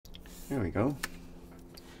There we go.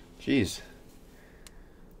 Jeez.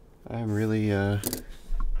 I'm really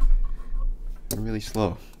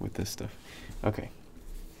slow with this stuff. Okay.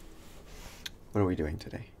 What are we doing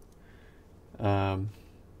today? So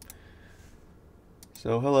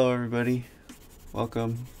hello everybody.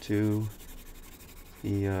 Welcome to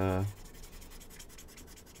the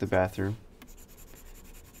bathroom.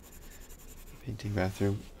 Painting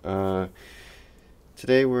bathroom.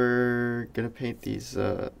 Today we're gonna paint these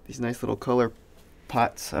nice little color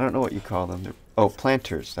pots. I don't know what you call them. Oh,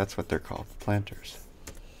 planters. That's what they're called. Planters.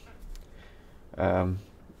 We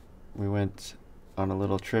went on a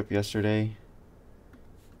little trip yesterday.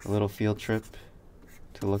 A little field trip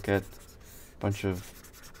to look at a bunch of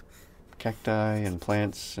cacti and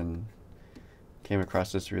plants, and came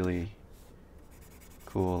across this really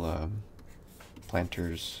cool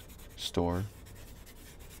planters store.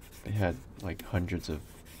 They had like hundreds of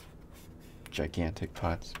gigantic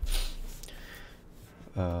pots.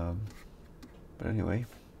 But anyway,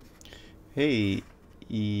 hey,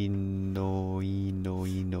 Ino.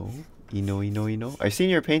 I've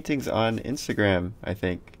seen your paintings on Instagram, I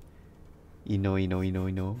think. Ino. It's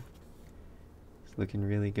looking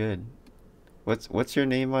really good. What's your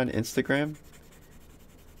name on Instagram?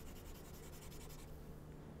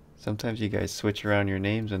 Sometimes you guys switch around your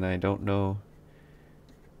names and I don't know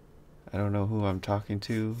who I'm talking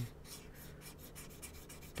to.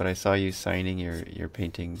 But I saw you signing your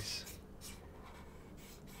paintings.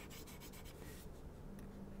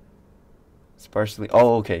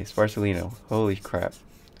 Oh, okay, Sparsolino. Holy crap.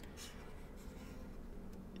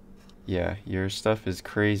 Yeah, your stuff is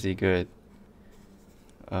crazy good.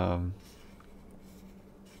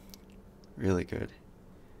 Really good.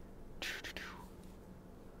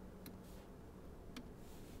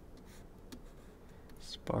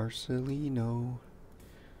 Sparsolino.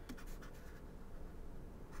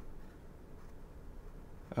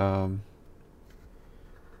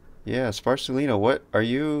 Yeah, Sparsolino,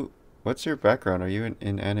 what's your background? Are you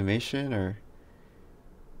in animation, or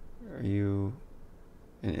are you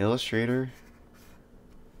an illustrator?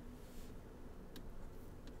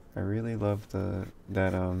 I really love the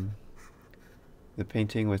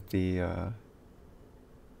painting with the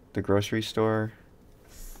grocery store.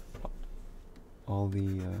 All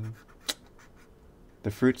the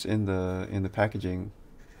fruits in the packaging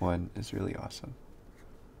one is really awesome.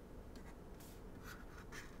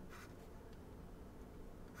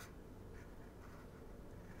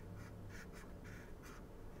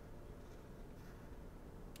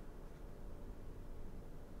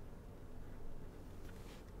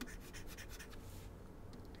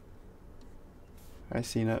 Hi,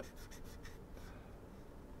 Cena.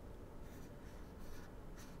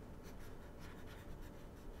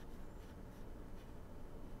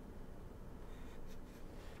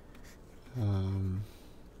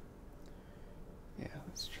 Yeah,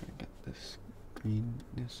 let's try and get this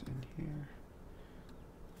greenness in here.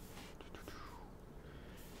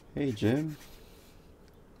 Hey, Jim.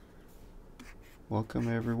 Welcome,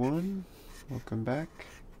 everyone. Welcome back.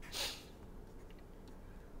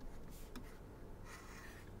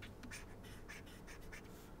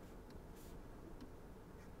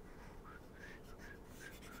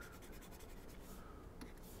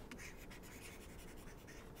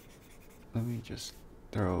 Let me just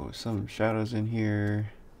throw some shadows in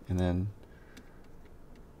here, and then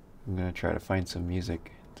I'm gonna try to find some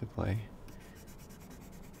music to play.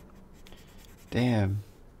 Damn,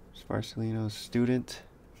 Sparsolino's student.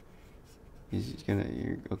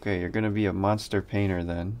 You're gonna be a monster painter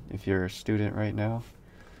then, if you're a student right now.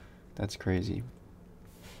 That's crazy.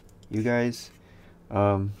 You guys,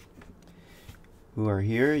 who are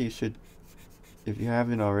here, you should, if you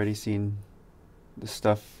haven't already seen the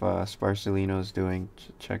stuff Sparsolino's doing,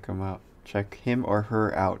 check him out. Check him or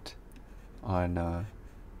her out on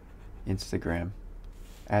Instagram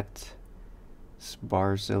at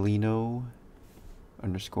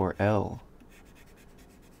Sparsolino_L.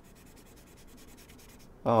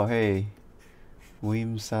 Oh, hey,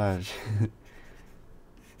 Weem Saj.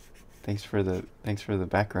 thanks for the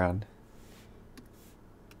background.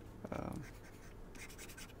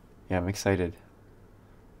 Yeah, I'm excited.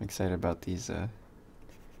 I'm excited about these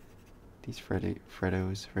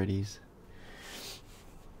Freddies.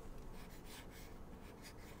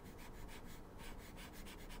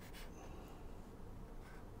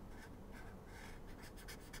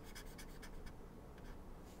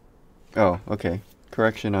 Oh, okay.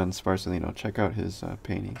 Correction on Sparsolino. Check out his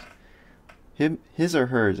paintings. His or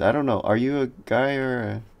hers. I don't know. Are you a guy or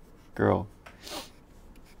a girl?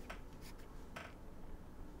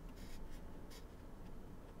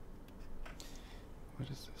 What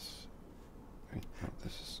is this?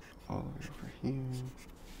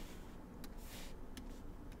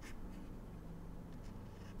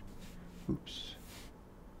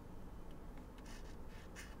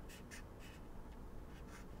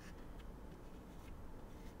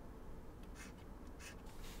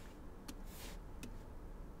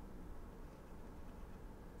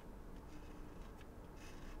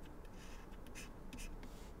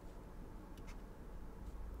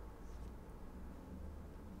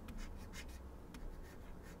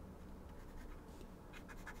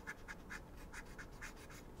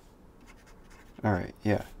 Alright,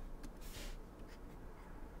 yeah.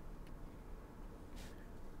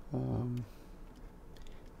 Um,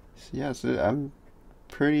 so yeah, so I'm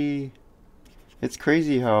pretty... It's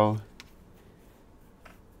crazy how...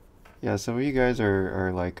 Yeah, some of you guys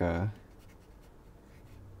are like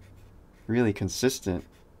really consistent.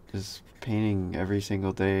 Just painting every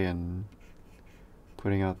single day and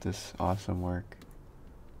putting out this awesome work.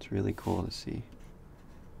 It's really cool to see.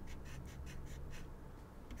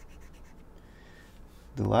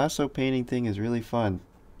 The lasso painting thing is really fun.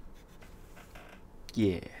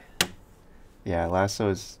 Yeah. Yeah, lasso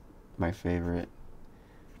is my favorite.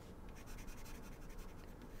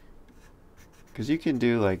 Because you can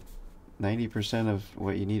do like 90% of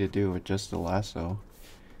what you need to do with just the lasso.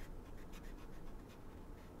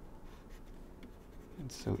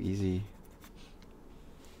 It's so easy.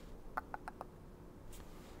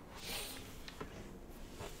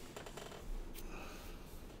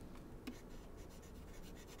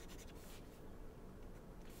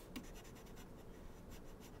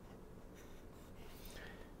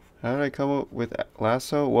 How did I come up with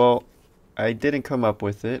lasso? Well, I didn't come up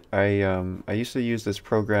with it. I used to use this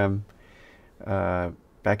program uh,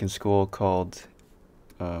 back in school called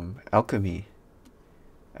Alchemy.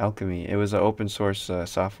 Alchemy. It was an open source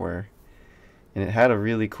software, and it had a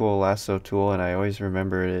really cool lasso tool, and I always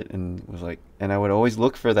remembered it and was like, and I would always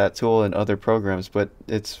look for that tool in other programs, but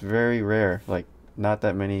it's very rare. Like, not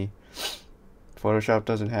that many. Photoshop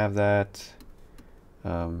doesn't have that.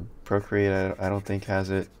 Procreate, I don't think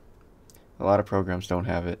has it. A lot of programs don't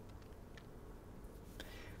have it.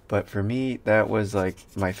 But for me, that was like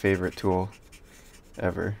my favorite tool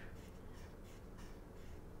ever.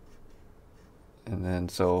 And then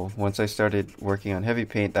so once I started working on heavy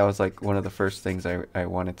paint, that was like one of the first things I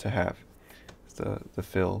wanted to have. The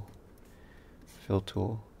fill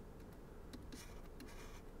tool.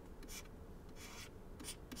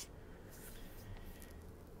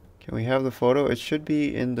 Can we have the photo? It should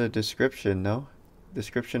be in the description, no?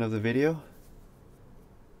 Description of the video?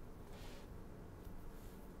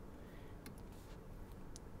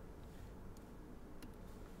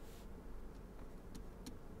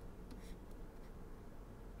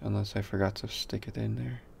 Unless I forgot to stick it in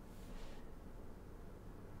there.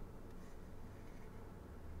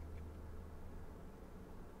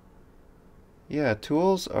 Yeah,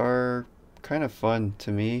 tools are kind of fun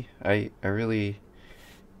to me. I really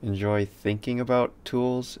enjoy thinking about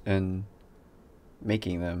tools and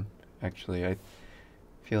making them, actually. I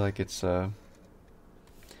feel like it's I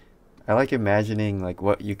like imagining like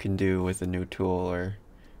what you can do with a new tool or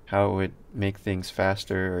how it would make things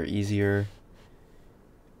faster or easier.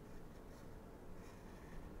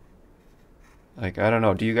 Like, I don't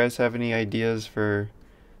know, do you guys have any ideas for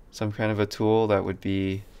some kind of a tool that would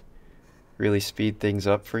be really speed things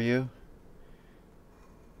up for you?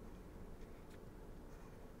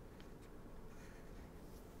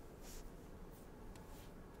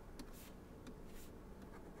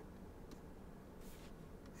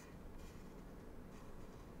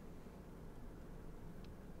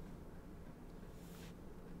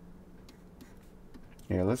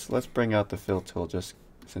 Here, let's bring out the fill tool just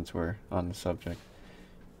since we're on the subject.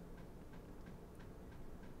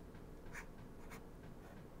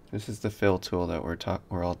 This is the fill tool that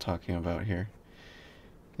we're all talking about here.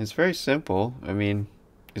 It's very simple. I mean,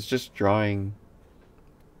 it's just drawing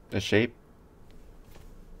a shape,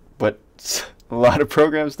 but a lot of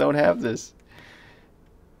programs don't have this.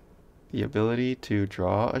 The ability to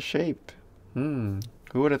draw a shape. Who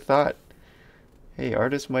would have thought? Hey,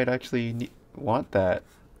 artists might actually want that.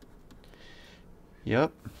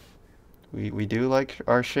 Yep, we do like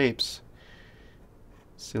our shapes.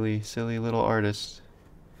 Silly little artists.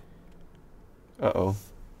 Uh-oh.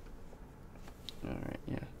 Alright,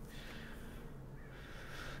 yeah.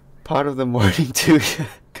 Pot of the morning too.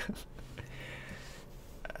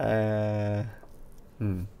 uh,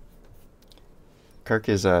 Kirk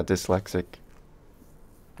is dyslexic.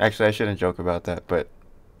 Actually, I shouldn't joke about that, but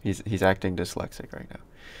he's acting dyslexic right now.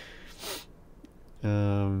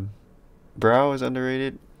 Brow is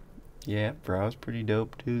underrated. Yeah, Brow's pretty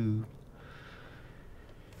dope too.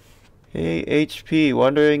 Hey HP,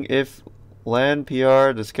 wondering if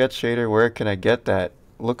LandPR, the sketch shader, where can I get that?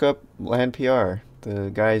 Look up LandPR. The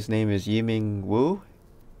guy's name is Yiming Wu.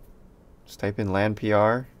 Just type in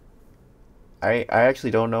LandPR. I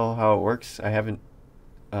actually don't know how it works. I haven't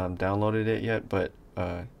downloaded it yet, but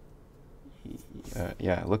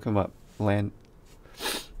yeah, look him up. LandPR.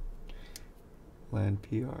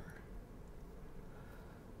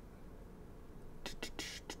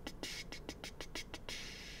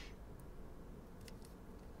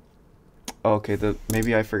 Oh, okay,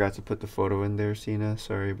 maybe I forgot to put the photo in there, Sina.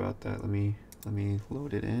 Sorry about that. Let me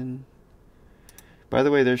load it in. By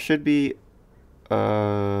the way, there should be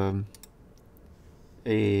a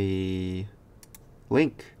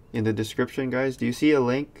link in the description, guys. Do you see a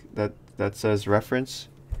link that says reference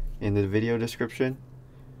in the video description?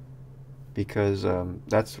 Because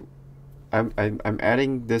that's I'm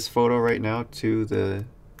adding this photo right now to the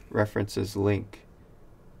references link,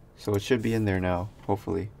 so it should be in there now,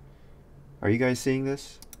 hopefully. Are you guys seeing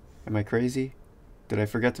this? Am I crazy? Did I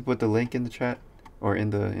forget to put the link in the chat or in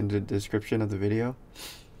the description of the video?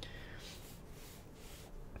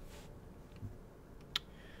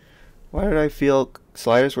 Why did I feel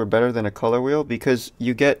sliders were better than a color wheel? Because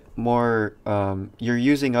you get more, you're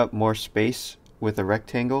using up more space with a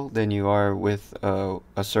rectangle than you are with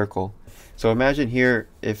a circle. So imagine here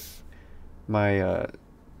if my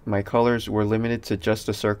colors were limited to just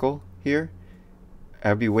a circle here,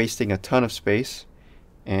 I'd be wasting a ton of space,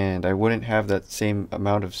 and I wouldn't have that same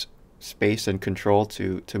amount of space and control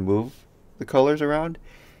to move the colors around.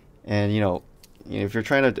 And you know, if you're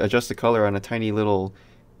trying to adjust the color on a tiny little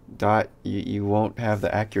dot, you won't have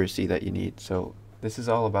the accuracy that you need. So this is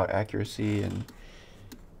all about accuracy and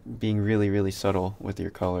being really subtle with your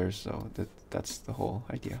colors. So that's the whole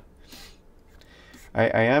idea.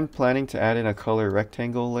 I am planning to add in a color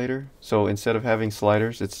rectangle later. So instead of having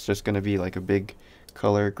sliders, it's just going to be like a big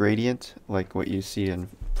color gradient like what you see in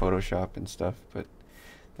Photoshop and stuff, but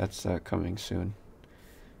that's coming soon.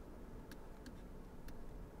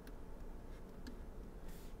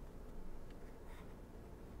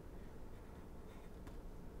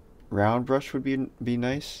 Round brush would be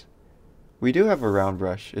nice. We do have a round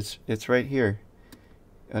brush. It's right here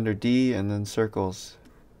under D and then circles.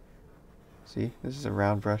 See, this is a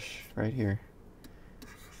round brush right here.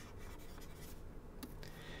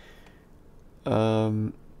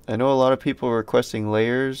 I know a lot of people are requesting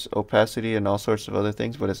layers, opacity, and all sorts of other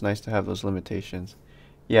things, but it's nice to have those limitations.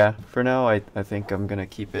 Yeah, for now I think I'm gonna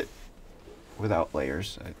keep it without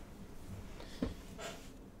layers.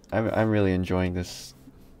 I'm really enjoying this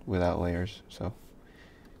without layers, so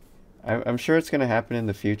I'm sure it's gonna happen in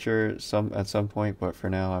the future at some point, but for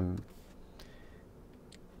now I'm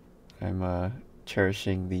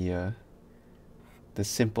cherishing the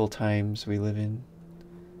simple times we live in.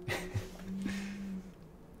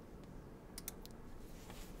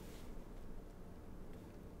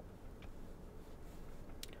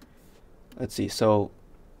 Let's see, so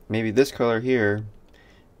maybe this color here,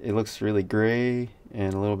 it looks really gray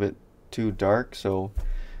and a little bit too dark, so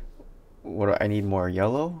I need more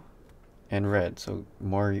yellow and red. So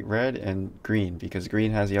more red and green, because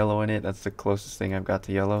green has yellow in it. That's the closest thing I've got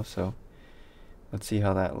to yellow, so let's see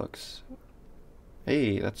how that looks.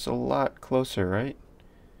 Hey, that's a lot closer, right?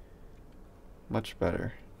 Much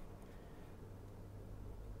better.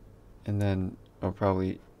 And then I'll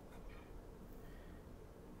probably...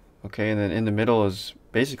 Okay, and then in the middle is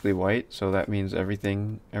basically white, so that means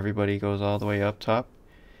everybody goes all the way up top.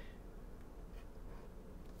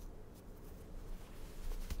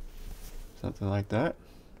 Something like that.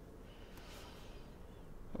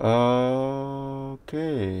 Okay.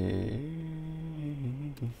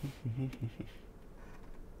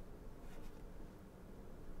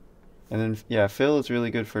 And then, yeah, fill is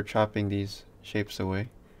really good for chopping these shapes away.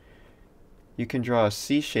 You can draw a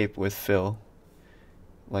C shape with fill.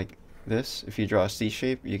 Like this, if you draw a C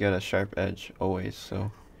shape, you get a sharp edge always.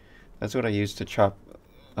 So that's what I use to chop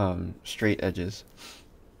straight edges.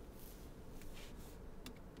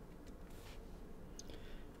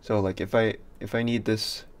 So like if I need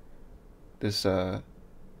this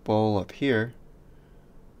bowl up here,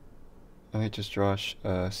 I just draw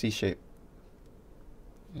a C shape.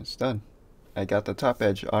 It's done. I got the top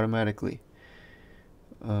edge automatically.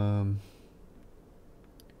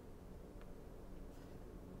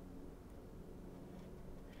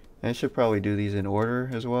 I should probably do these in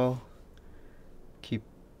order as well. Keep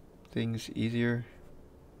things easier.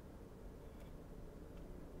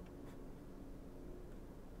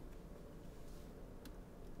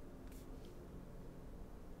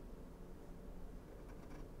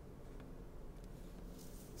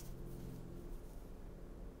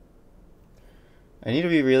 I need to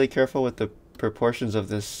be really careful with the proportions of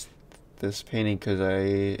this painting, because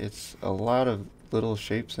it's a lot of little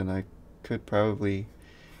shapes and I could probably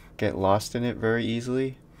get lost in it very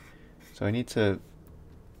easily. So I need to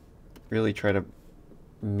really try to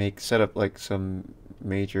set up like some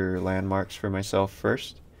major landmarks for myself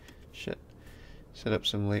first. Set up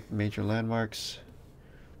some major landmarks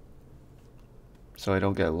so I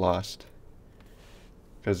don't get lost.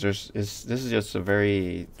 Because this is just a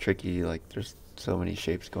very tricky, like there's so many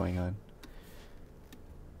shapes going on.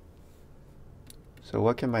 So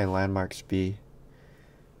what can my landmarks be?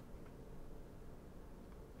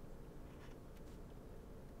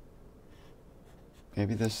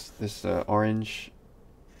 Maybe this orange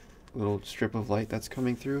little strip of light that's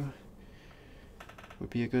coming through would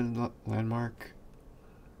be a good landmark.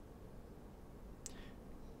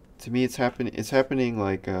 To me, it's happening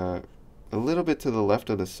like a little bit to the left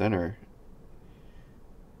of the center.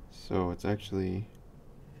 So it's actually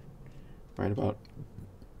right about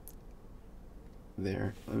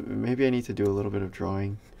there. Maybe I need to do a little bit of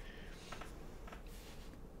drawing.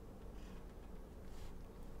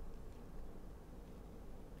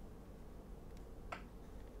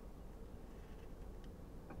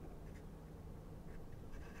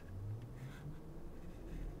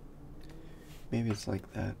 Maybe it's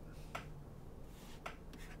like that.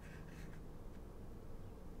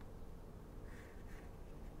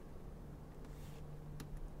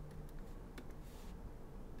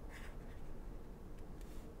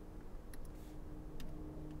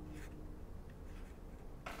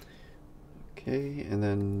 Okay, and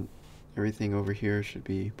then everything over here should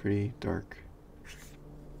be pretty dark.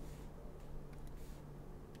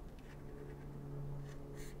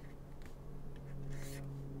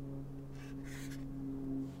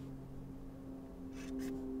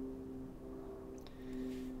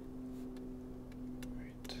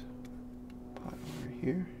 Right, pot over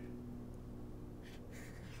here.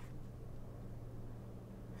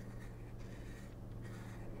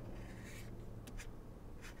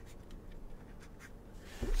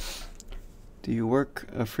 Do you work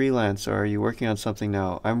freelance or are you working on something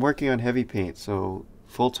now? I'm working on heavy paint, so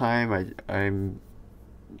full time.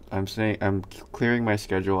 I'm saying I'm clearing my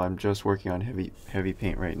schedule. I'm just working on heavy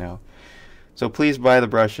paint right now. So please buy the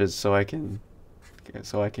brushes so I can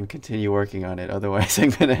continue working on it. Otherwise,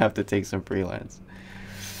 I'm gonna have to take some freelance.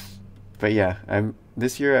 But yeah,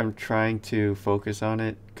 this year I'm trying to focus on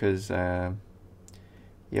it because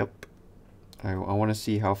yep, I want to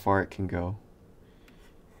see how far it can go.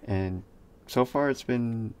 And so far it's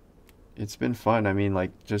been fun. I mean,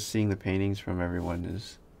 like, just seeing the paintings from everyone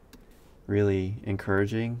is really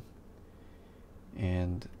encouraging,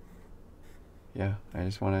 and yeah, I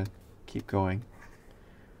just want to keep going.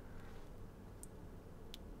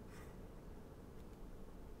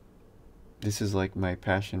 This is like my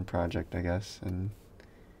passion project, I guess, and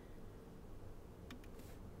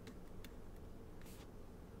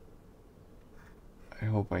I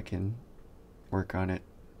hope I can work on it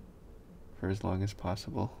for as long as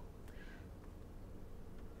possible.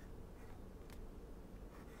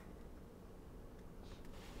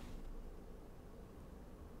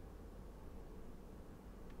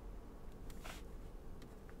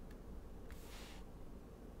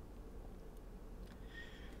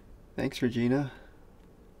 Thanks, Regina.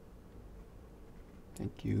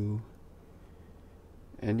 Thank you.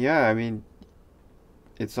 And yeah, I mean,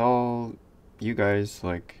 it's all you guys.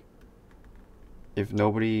 Like, if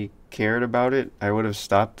nobody cared about it, I would have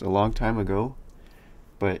stopped a long time ago.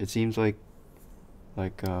 But it seems like I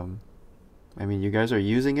mean, you guys are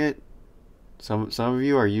using it. Some of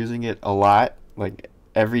you are using it a lot, like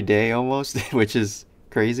every day almost, which is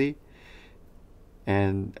crazy.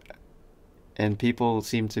 And people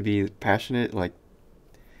seem to be passionate, like,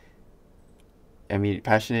 I mean,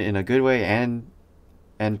 passionate in a good way, and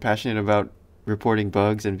passionate about reporting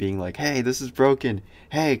bugs and being like, hey, this is broken.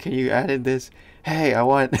 Hey, can you add in this? Hey, I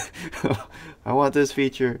want I want this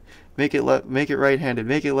feature. Make it right-handed,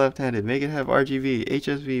 make it left-handed, make it have RGB,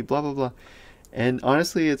 HSV, blah blah blah. And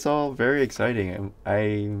honestly, it's all very exciting.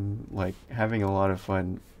 I'm like having a lot of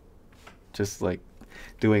fun, just like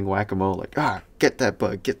doing whack-a-mole, like, get that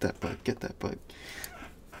bug, get that bug, get that bug.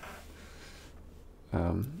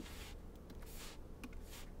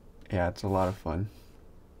 Yeah, it's a lot of fun.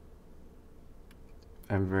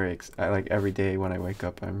 I'm I like every day when I wake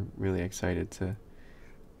up, I'm really excited to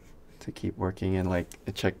keep working, and like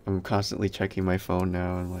I'm constantly checking my phone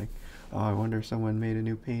now and like, oh, I wonder if someone made a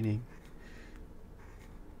new painting.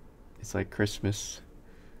 It's like Christmas.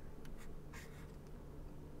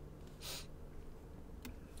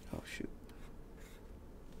 Oh shoot.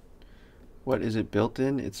 What is it built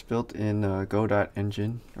in? It's built in Godot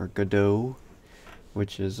engine, or Godot,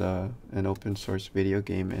 which is an open source video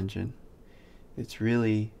game engine. It's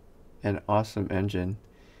really an awesome engine,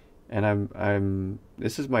 and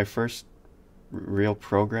this is my first real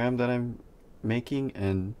program that I'm making,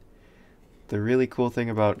 and the really cool thing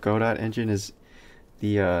about Godot engine is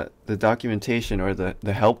the documentation, or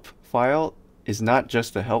the help file is not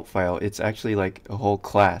just a help file. It's actually like a whole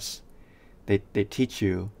class. They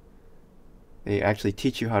actually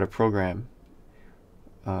teach you how to program.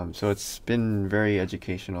 So it's been very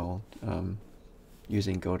educational.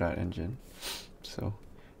 using Godot engine. So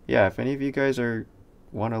yeah, if any of you guys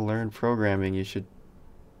want to learn programming, you should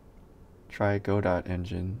try Godot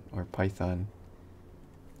engine or Python.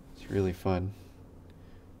 It's really fun.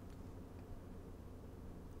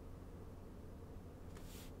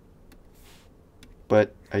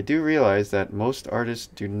 But I do realize that most artists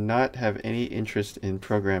do not have any interest in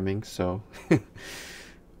programming, so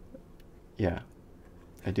yeah,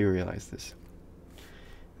 I do realize this.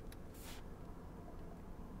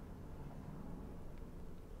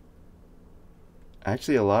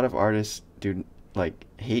 Actually, a lot of artists do like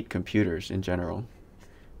hate computers in general.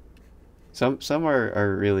 Some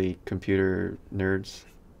are really computer nerds,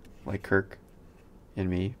 like Kirk and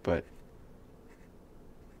me, but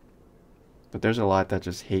there's a lot that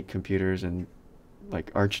just hate computers and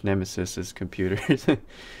like arch nemesis is computers.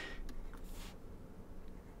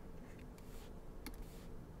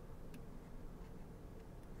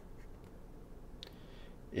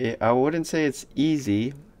 I wouldn't say it's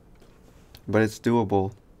easy, but it's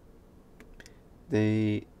doable.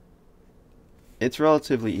 They, it's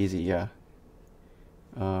relatively easy, yeah.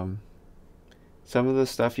 Um, some of the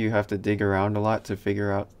stuff you have to dig around a lot to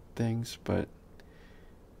figure out things, but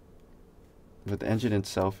the engine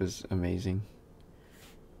itself is amazing.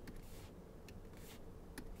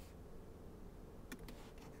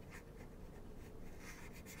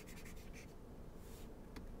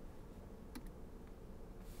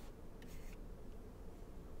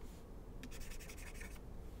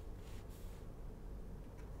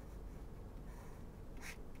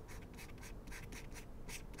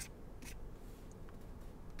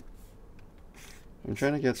 I'm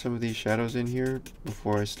trying to get some of these shadows in here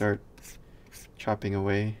before I start chopping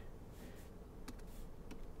away.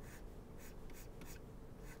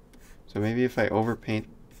 So maybe if I overpaint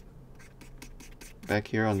back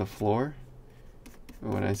here on the floor,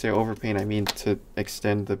 when I say overpaint, I mean to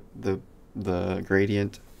extend the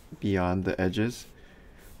gradient beyond the edges,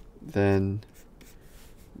 then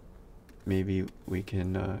maybe we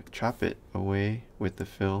can chop it away with the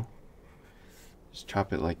fill. Just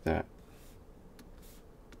chop it like that.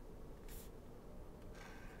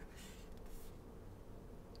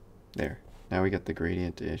 There. Now we got the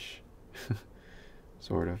gradient-ish.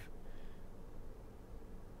 Sort of.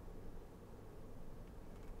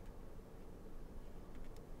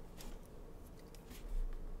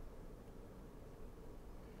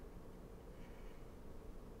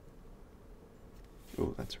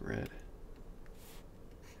 Oh, that's red.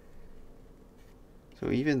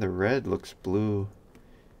 So even the red looks blue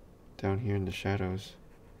down here in the shadows.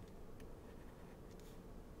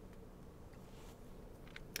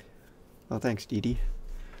 Oh, thanks, Dee Dee.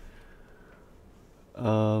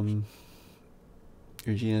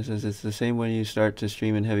 Regina says it's the same when you start to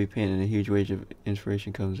stream in heavy paint and a huge wave of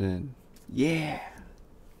inspiration comes in. Yeah!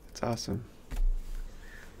 That's awesome.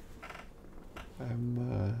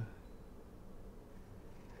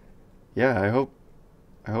 Yeah,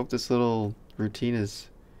 I hope this little routine is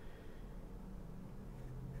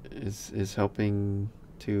helping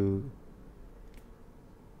to,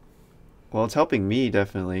 well, it's helping me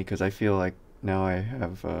definitely, because I feel like now I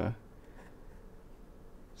have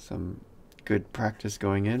some good practice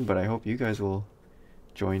going in, but I hope you guys will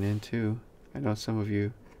join in too. I know some of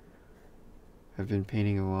you have been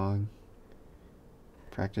painting along,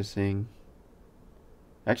 practicing.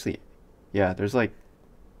 Actually, yeah, there's like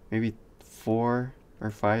maybe 4 or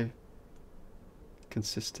 5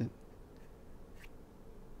 consistent.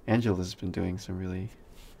 Angela's been doing some really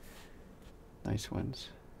nice ones.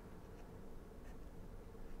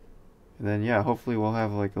 And then yeah, hopefully we'll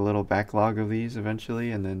have like a little backlog of these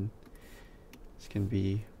eventually, and then this can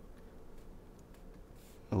be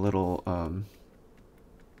a little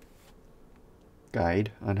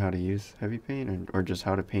guide on how to use heavy paint, or just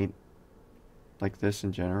how to paint like this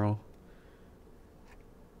in general.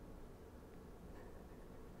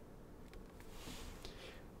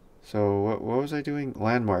 So what was I doing?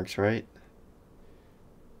 Landmarks, right?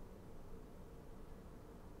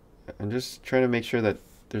 I'm just trying to make sure that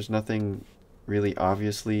there's nothing really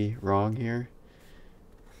obviously wrong here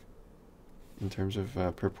in terms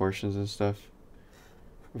of proportions and stuff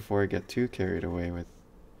before I get too carried away with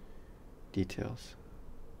details.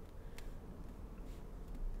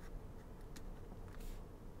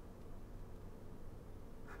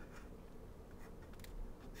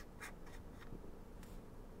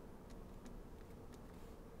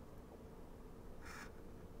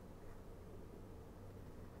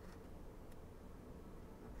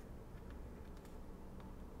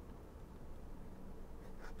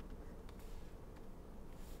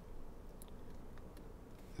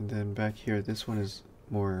 And then back here, this one is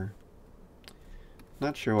more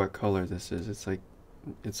Not sure what color this is. It's like,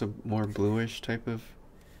 it's a more bluish type of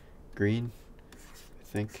green, I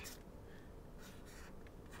think.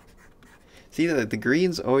 See, the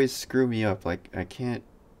greens always screw me up. Like, I can't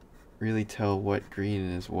really tell what green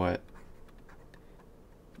is what.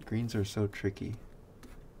 Greens are so tricky.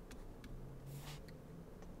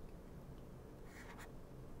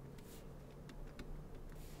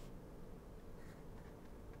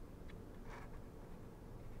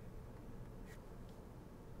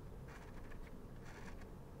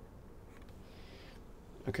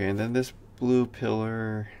 Okay, and then this blue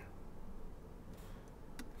pillar.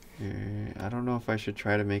 I don't know if I should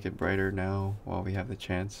try to make it brighter now while we have the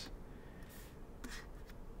chance.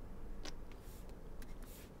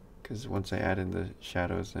 Because once I add in the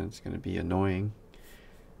shadows, then it's going to be annoying.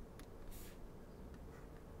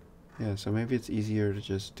 Yeah, so maybe it's easier to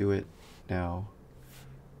just do it now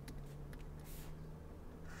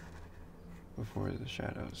before the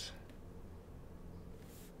shadows.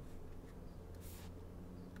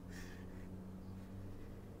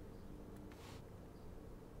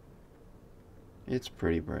 It's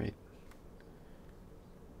pretty bright.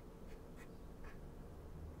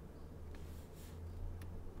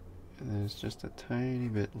 And then it's just a tiny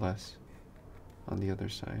bit less on the other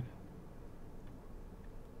side.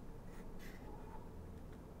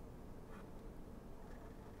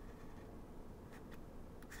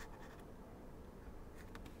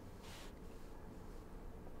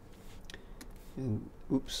 And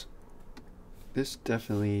oops, this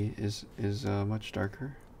definitely is much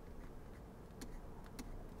darker.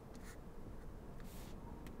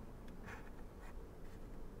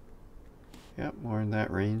 Yep, more in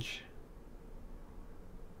that range.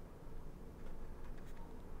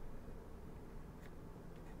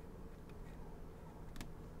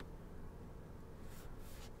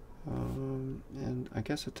 And I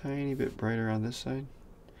guess a tiny bit brighter on this side.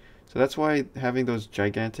 So that's why having those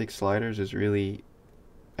gigantic sliders is really,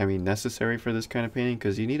 I mean, necessary for this kind of painting,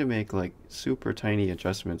 because you need to make like super tiny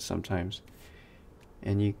adjustments sometimes.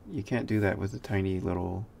 And you can't do that with a tiny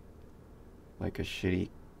little, like a shitty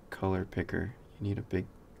color picker. You need a big,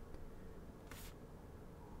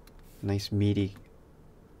 nice meaty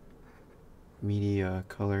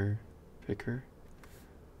color picker.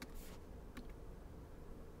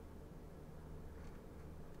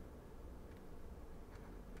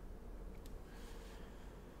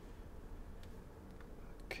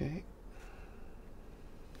 Okay.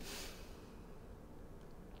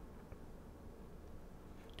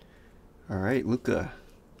 All right, Luca.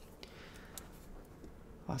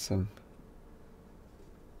 Awesome.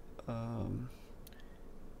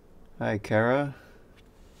 Hi, Kara.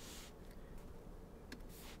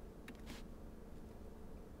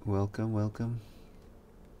 Welcome, welcome.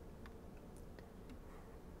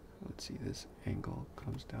 Let's see, this angle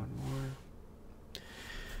comes down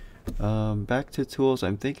more. Back to tools.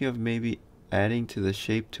 I'm thinking of maybe adding to the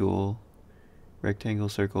shape tool, rectangle,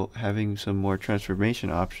 circle, having some more transformation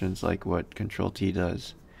options like what Control T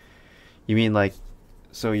does. You mean like,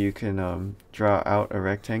 so you can draw out a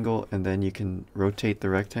rectangle and then you can rotate the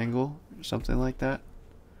rectangle, or something like that?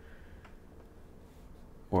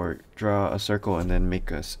 Or draw a circle and then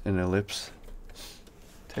make an ellipse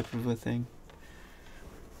type of a thing?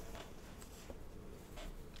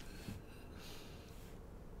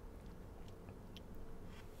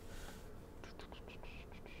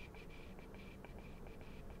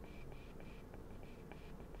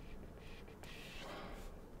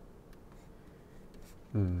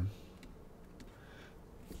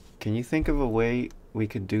 Can you think of a way we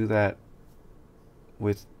could do that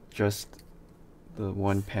with just the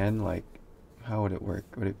one pen? Like, how would it work?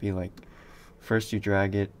 Would it be like, first you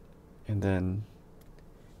drag it and then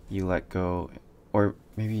you let go, or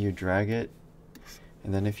maybe you drag it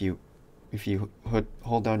and then if you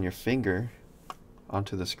hold down your finger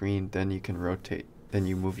onto the screen, then you can rotate, then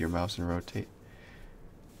you move your mouse and rotate.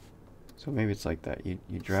 So maybe it's like that. You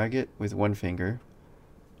drag it with one finger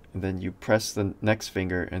and then you press the next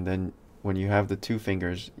finger, and then when you have the two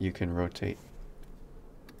fingers you can rotate.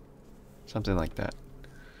 Something like that.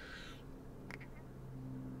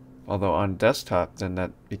 Although on desktop then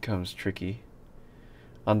that becomes tricky.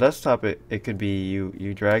 On desktop it could be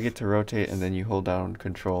you drag it to rotate and then you hold down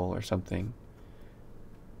Control or something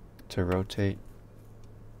to rotate.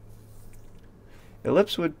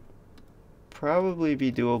 Ellipse would probably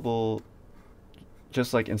be doable,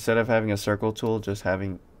 just like instead of having a circle tool, just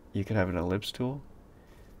having, you could have an ellipse tool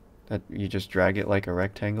that you just drag it like a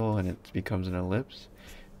rectangle and it becomes an ellipse,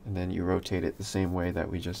 and then you rotate it the same way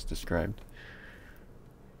that we just described.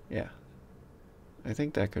 Yeah, I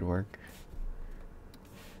think that could work.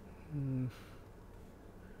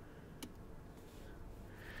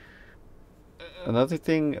 Another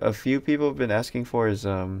thing a few people have been asking for is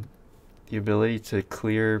the ability to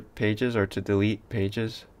clear pages or to delete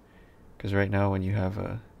pages. Because right now when you have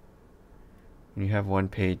one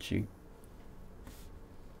page,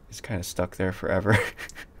 it's kind of stuck there forever.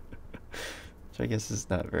 Which I guess is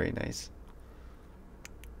not very nice.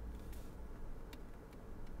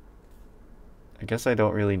 I guess I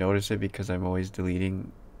don't really notice it because I'm always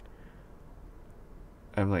deleting.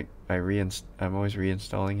 I'm always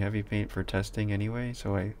reinstalling Heavy Paint for testing anyway,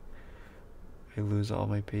 so I lose all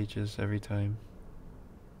my pages every time.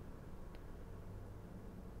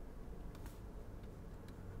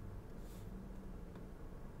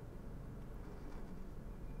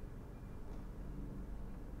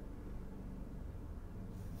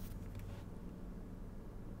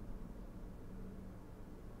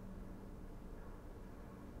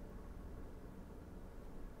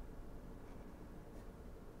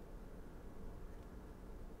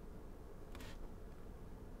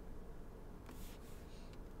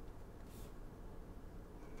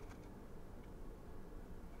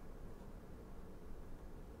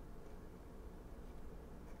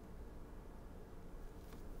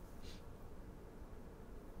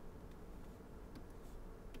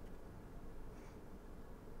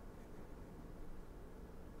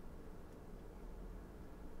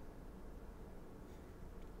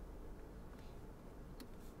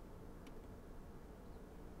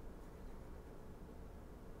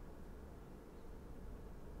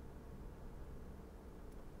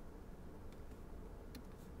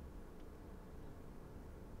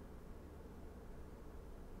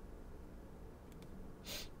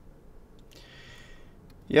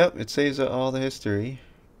 Yep, it saves all the history.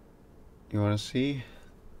 You want to see?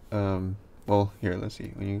 Well, here, let's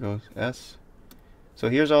see. When you go S. So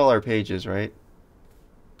here's all our pages, right?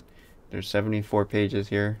 There's 74 pages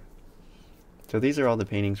here. So these are all the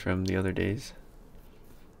paintings from the other days.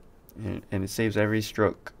 And it saves every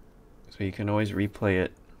stroke. So you can always replay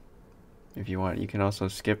it if you want. You can also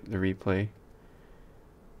skip the replay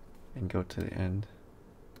and go to the end.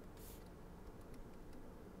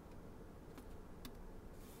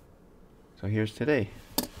 So here's today.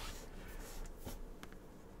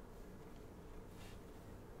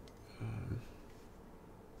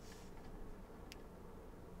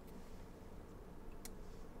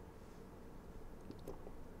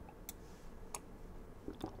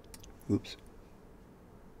 Oops.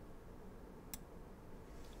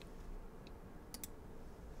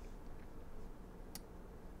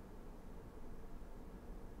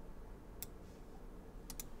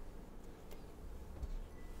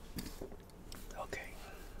 Okay.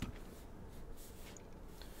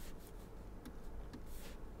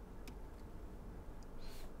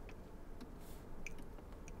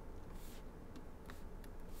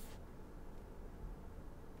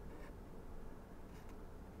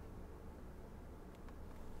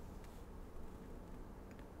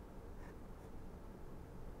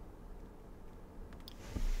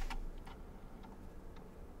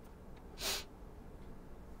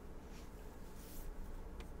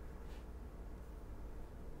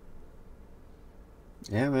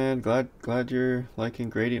 Yeah, man, glad you're liking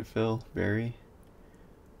gradient fill, Barry.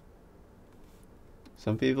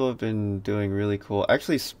 Some people have been doing really cool.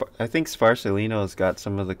 Actually, I think Sparsolino's got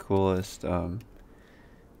some of the coolest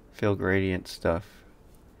fill gradient stuff.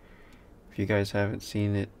 If you guys haven't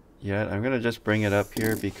seen it yet, I'm gonna just bring it up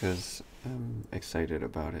here because I'm excited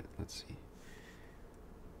about it. Let's see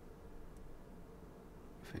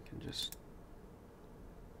if I can just.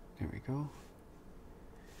 There we go.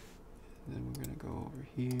 And then we're gonna go over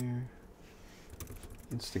here.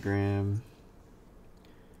 Instagram.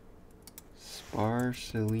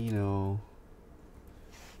 Sparsolino.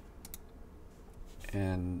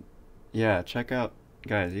 And yeah, check out,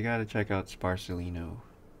 guys, you gotta check out Sparsolino.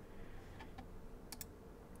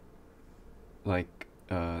 Like,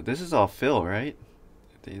 this is all fill, right?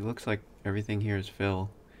 It looks like everything here is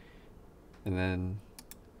fill. And then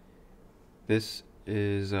this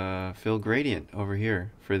is fill gradient over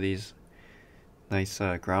here for these nice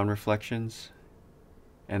ground reflections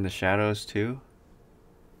and the shadows too.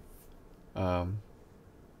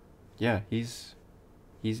 Yeah, he's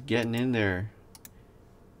getting in there,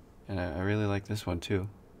 and I really like this one too.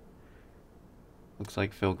 Looks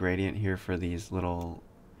like fill gradient here for these little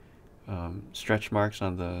stretch marks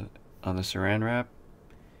on the saran wrap.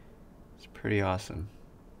 It's pretty awesome.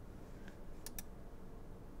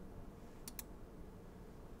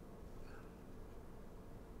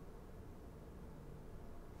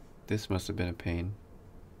 This must have been a pain.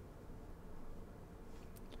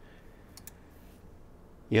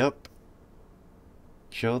 Yep.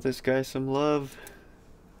 Show this guy some love,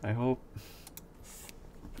 I hope.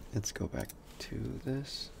 Let's go back to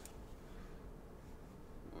this.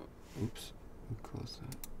 Oops, close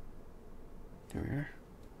that. There we are.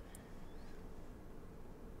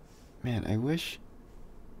 Man, I wish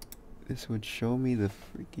this would show me the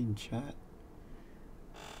freaking chat.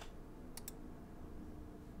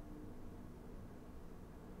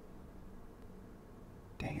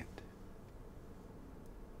 Dang it.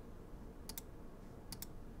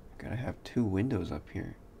 I gotta have two windows up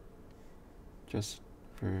here just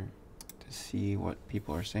to see what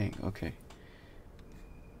people are saying. Okay.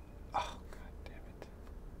 Oh, god damn it.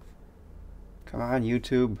 Come on,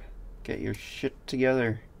 YouTube. Get your shit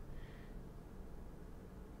together.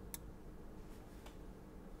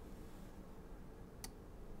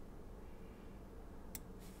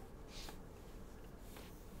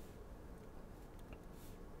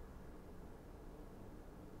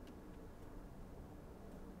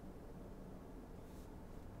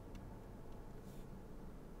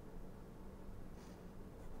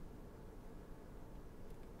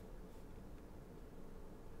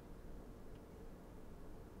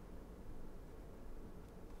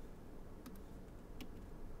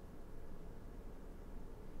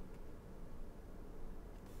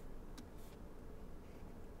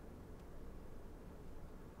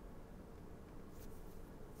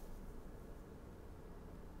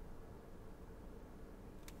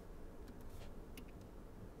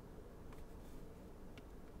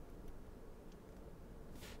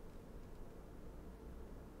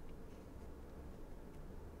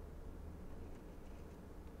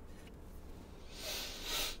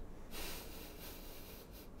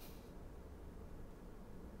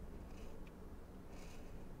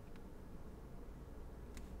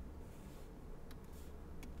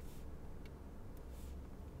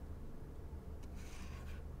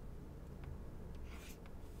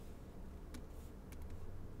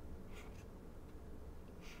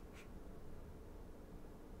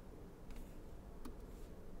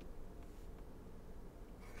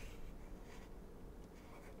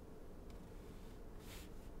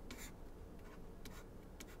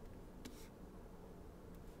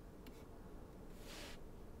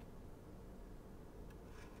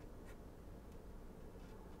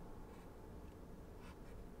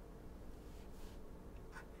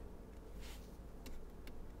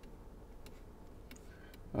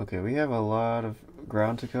 Okay, we have a lot of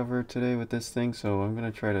ground to cover today with this thing, so I'm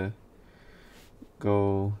gonna try to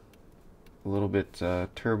go a little bit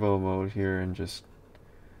turbo mode here and just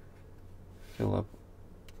fill up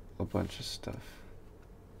a bunch of stuff.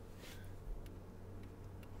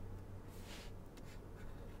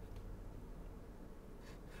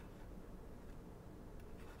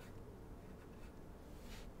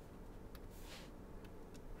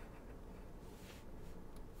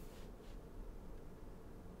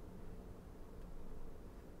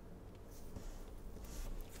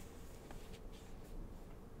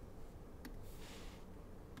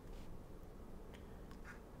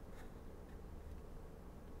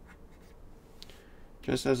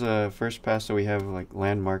 Just as a first pass, so we have like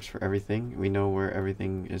landmarks for everything. We know where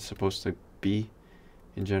everything is supposed to be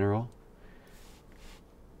in general.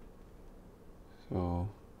 So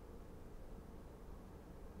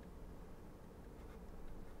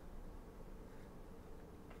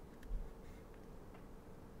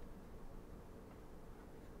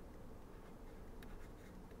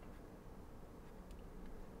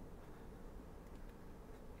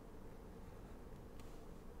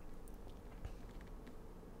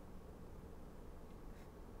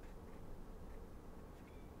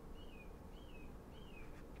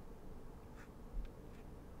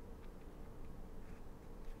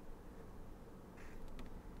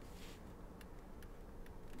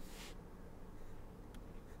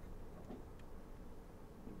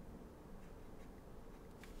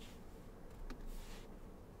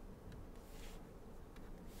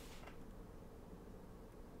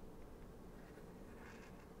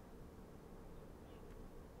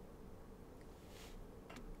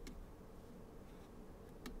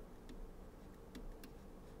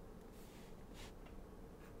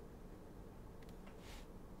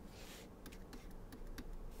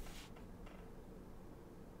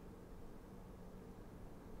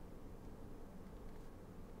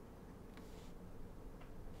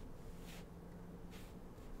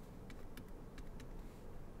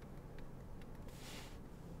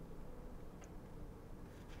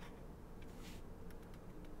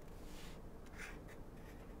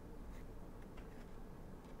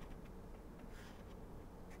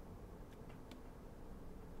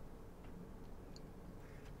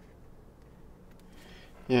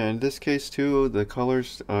yeah, in this case too, the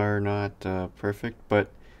colors are not perfect, but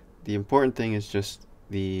the important thing is just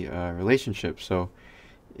the relationship. So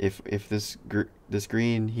if this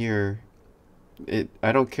green here,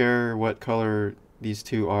 I don't care what color these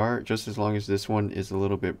two are, just as long as this one is a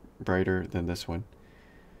little bit brighter than this one.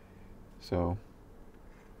 So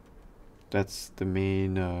that's the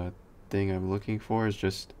main thing I'm looking for, is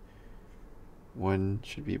just one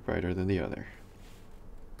should be brighter than the other.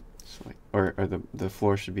 So like, or the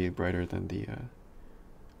floor should be brighter than the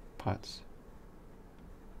pots.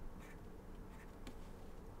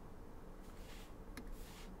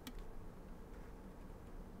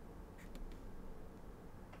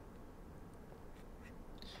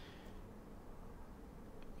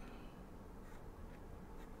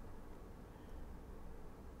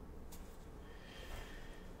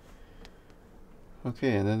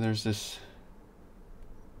 Okay, and then there's this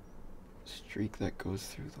streak that goes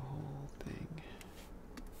through the whole thing.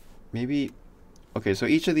 Maybe, okay, so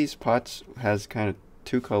each of these pots has kind of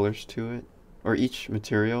two colors to it, or each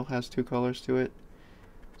material has two colors to it.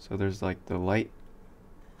 So there's like the light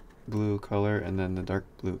blue color and then the dark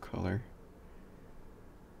blue color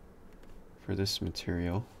for this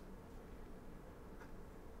material.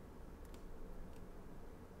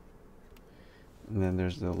 And then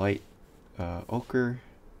there's the light ochre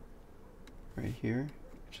right here,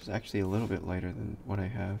 which is actually a little bit lighter than what I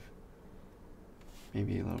have.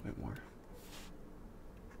 Maybe a little bit more.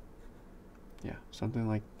 Yeah, something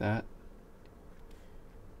like that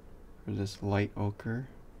for this light ochre.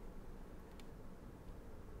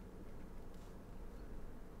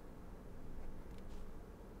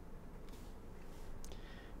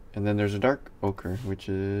 And then there's a dark ochre, which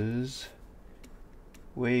is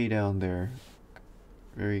way down there,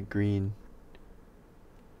 very green.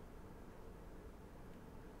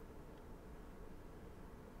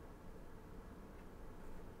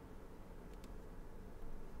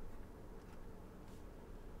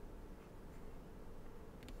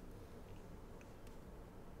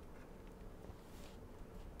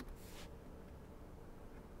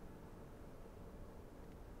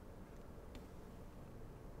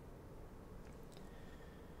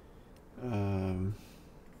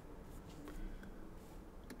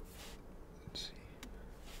 Let's see.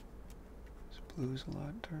 This blue's a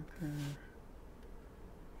lot darker.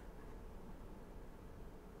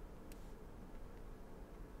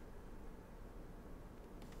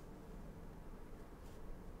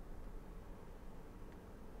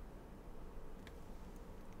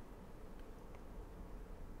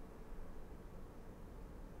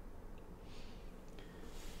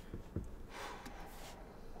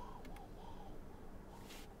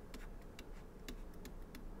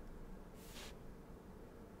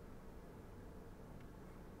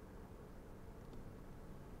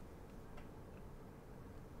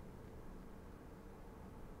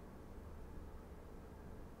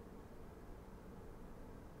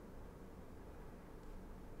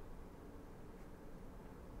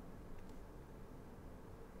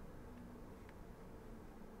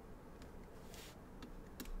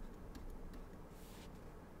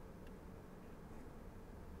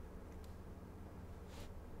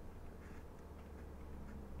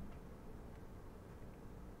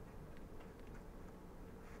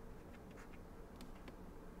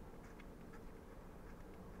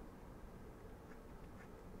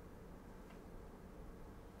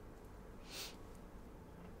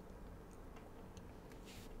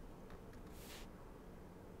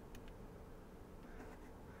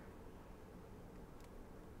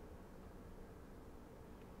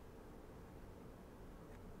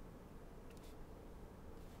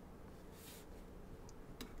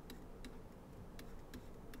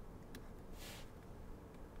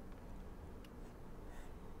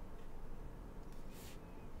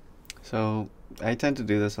 So I tend to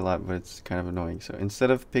do this a lot, but it's kind of annoying. So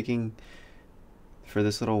instead of picking for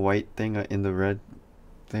this little white thing in the red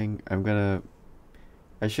thing,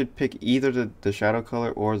 I should pick either the shadow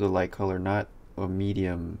color or the light color, not a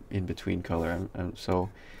medium in between color. So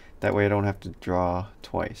that way I don't have to draw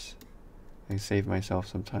twice. I save myself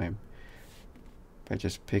some time by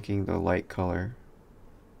just picking the light color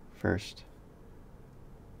first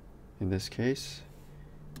in this case,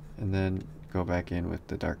 and then go back in with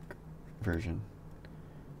the dark version,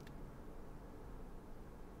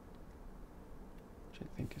 which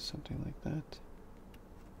I think is something like that.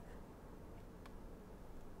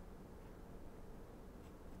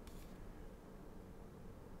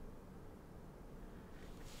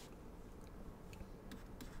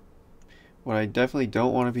 What I definitely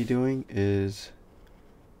don't want to be doing is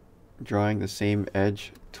drawing the same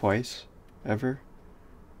edge twice, ever.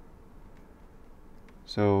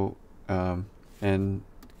 So, and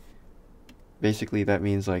basically that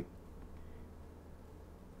means like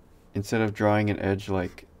instead of drawing an edge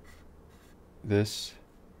like this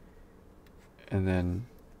and then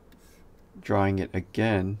drawing it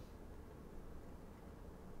again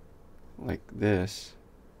like this,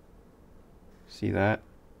 see that?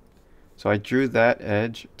 So I drew that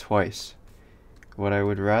edge twice. What I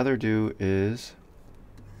would rather do is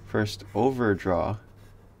first overdraw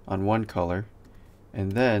on one color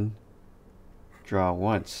and then draw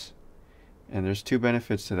once. And there's two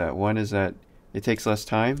benefits to that. One is that it takes less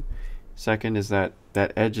time. Second is that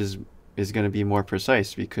that edge is going to be more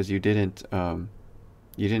precise because you didn't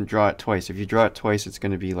draw it twice. If you draw it twice, it's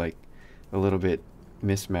going to be like a little bit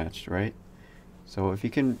mismatched, right? So if you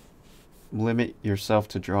can limit yourself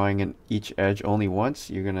to drawing in each edge only once,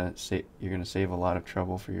 you're gonna save a lot of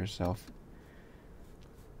trouble for yourself.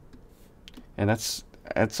 And that's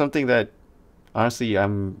something that honestly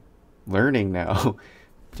I'm learning now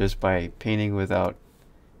just by painting without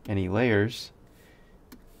any layers,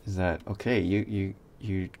 is that okay,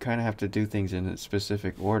 you kind of have to do things in a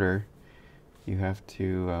specific order. You have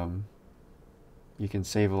to you can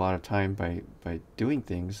save a lot of time by doing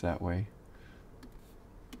things that way.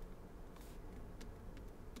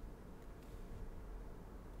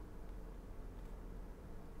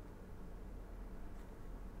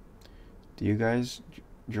 Do you guys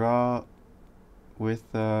draw with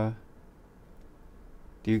do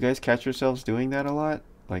you guys catch yourselves doing that a lot?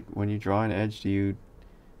 Like when you draw an edge, do you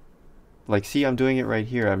like, see, I'm doing it right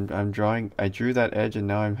here. I'm drawing, I drew that edge and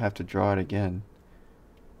now I have to draw it again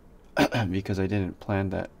because I didn't plan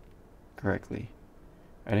that correctly.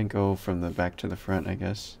 I didn't go from the back to the front, I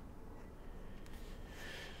guess.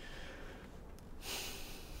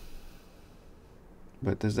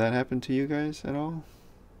 But does that happen to you guys at all?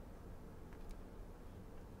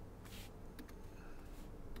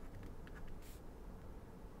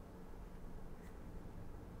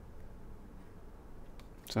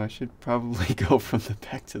 So I should probably go from the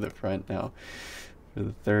back to the front now for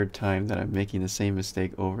the third time that I'm making the same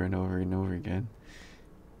mistake over and over and over again.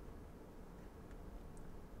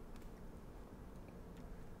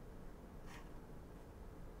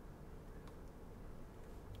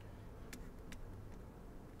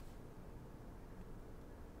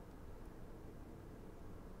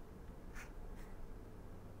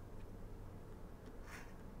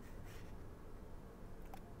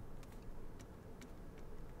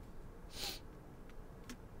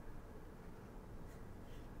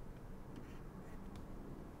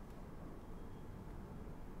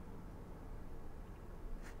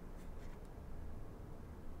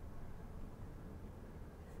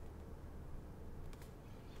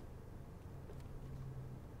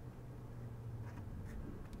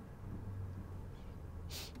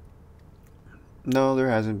 No, there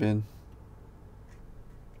hasn't been.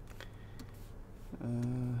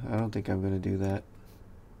 I don't think I'm gonna do that.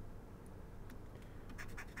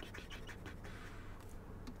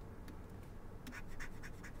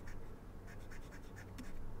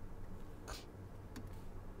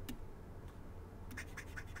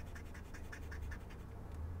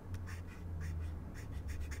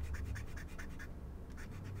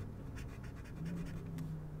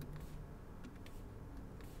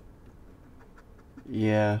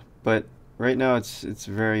 Yeah, but right now it's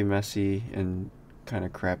very messy and kind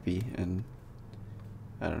of crappy, and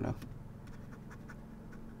I don't know.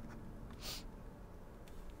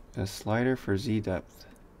 A slider for Z depth.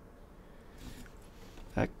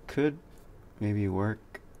 That could maybe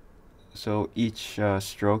work. So each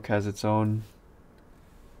stroke has its own.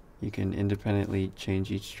 You can independently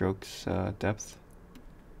change each stroke's depth.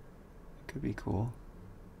 Could be cool.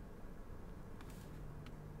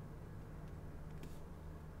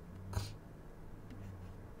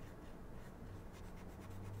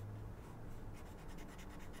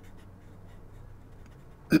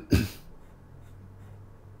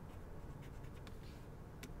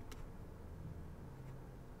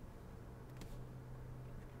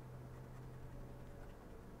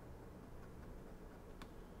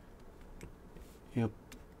 Yep.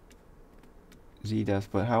 Z depth,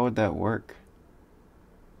 but how would that work?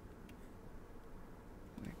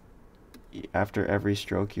 After every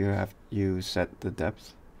stroke you set the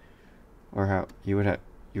depth, or how you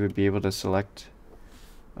would be able to select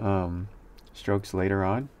strokes later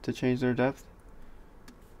on to change their depth?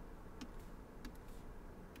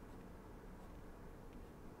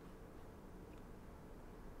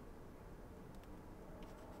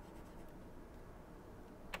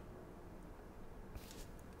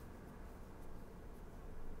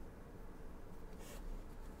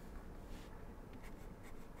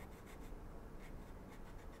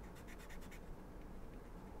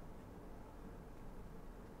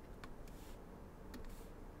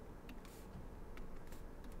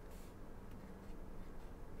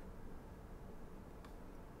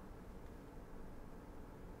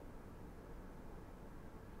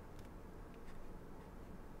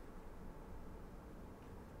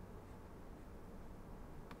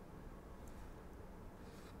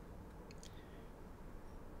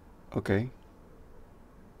 Okay.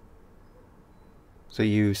 So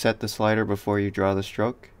you set the slider before you draw the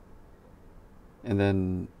stroke, and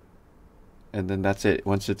then that's it.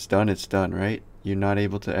 Once it's done, right? You're not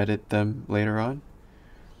able to edit them later on?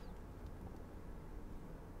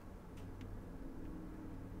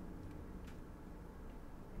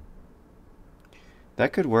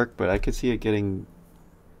 That could work, but I could see it getting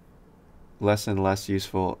less and less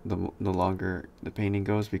useful the longer the painting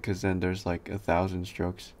goes, because then there's like 1,000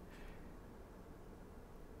 strokes.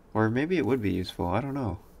 Or maybe it would be useful, I don't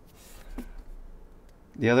know.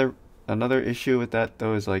 Another issue with that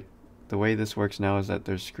though is like the way this works now is that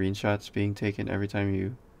there's screenshots being taken every time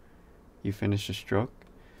you finish a stroke.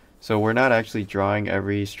 So we're not actually drawing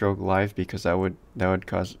every stroke live, because that would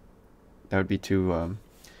be too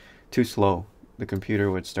slow. The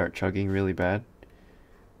computer would start chugging really bad.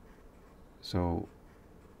 So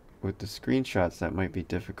with the screenshots, that might be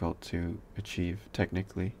difficult to achieve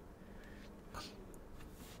technically.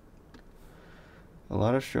 A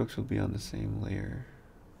lot of strokes will be on the same layer.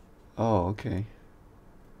 Oh, okay.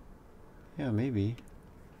 Yeah, maybe.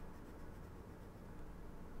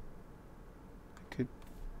 I could.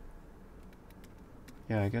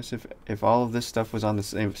 Yeah, I guess if all of this stuff was on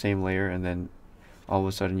the same layer, and then all of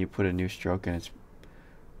a sudden you put a new stroke and it's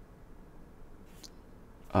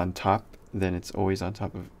on top, then it's always on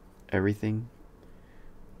top of everything.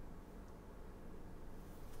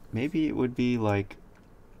 Maybe it would be like,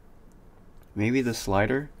 maybe the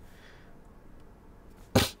slider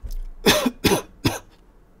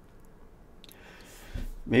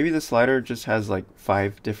maybe the slider just has like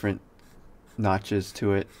 5 different notches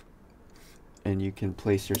to it, and you can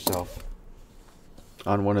place yourself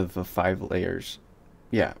on one of the 5 layers.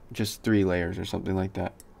 Yeah, just 3 layers or something like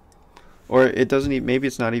that. Or it doesn't even, maybe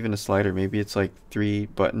it's not even a slider. Maybe it's like 3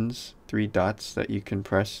 buttons, 3 dots that you can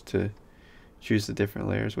press to choose the different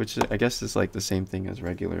layers, which I guess is like the same thing as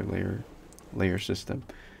regular layer system.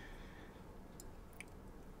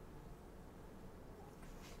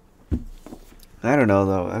 I don't know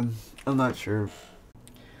though. I'm not sure.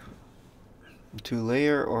 To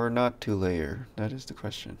layer or not to layer? That is the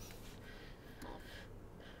question.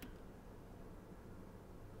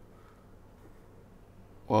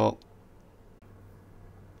 Well,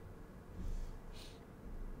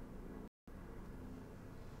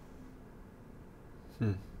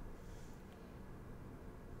 hmm.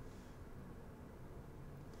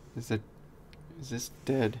 Is this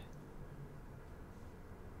dead?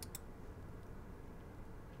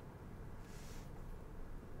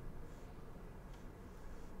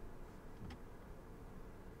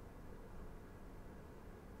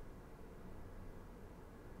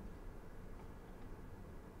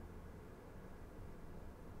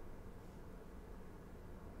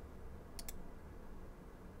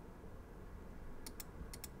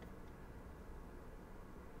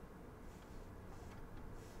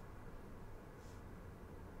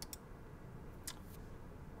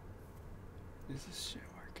 Is this shit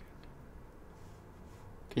working?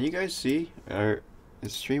 Can you guys see?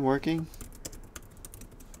 Is stream working?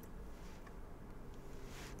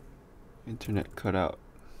 Internet cut out.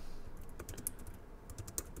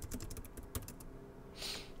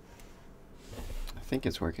 I think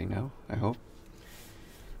it's working now, I hope.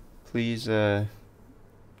 Please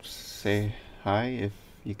say hi if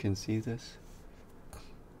you can see this.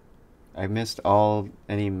 I missed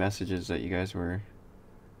any messages that you guys were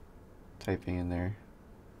typing in there.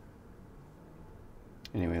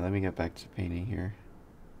 Anyway, let me get back to painting here.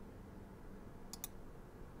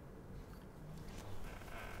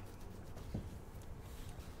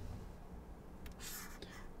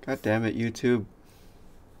 God damn it, YouTube.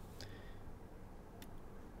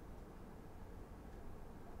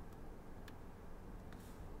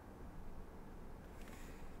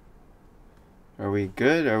 Are we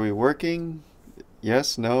good? Are we working?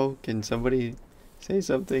 Yes, no? Can somebody say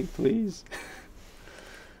something, please?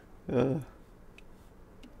 Alright,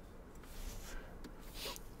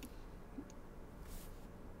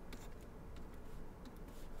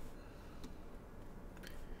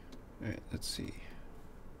 let's see.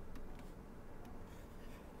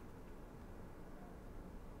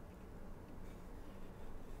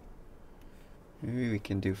 Maybe we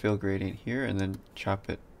can do fill gradient here and then chop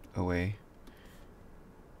it away.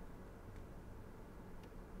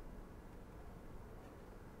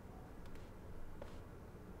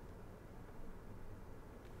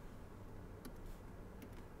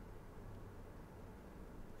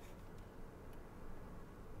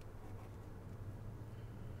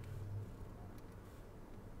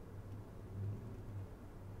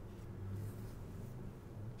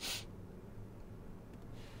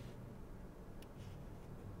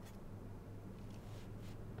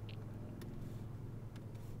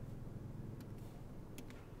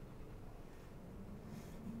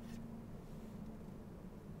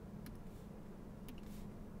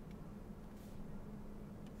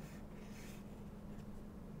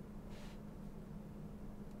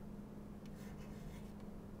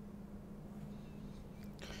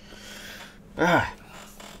 Ah.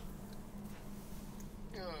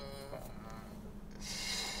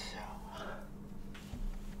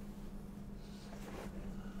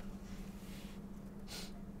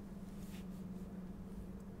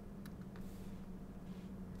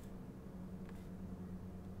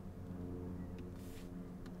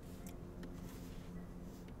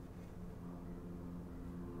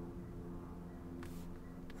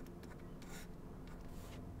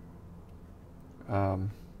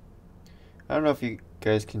 I don't know if you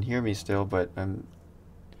guys can hear me still, but I'm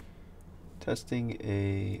testing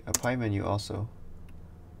a pie menu also.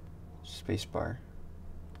 Spacebar.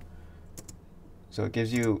 So it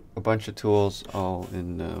gives you a bunch of tools all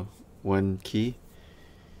in one key,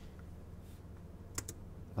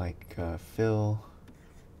 like fill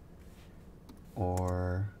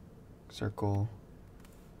or circle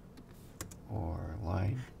or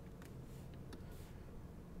line.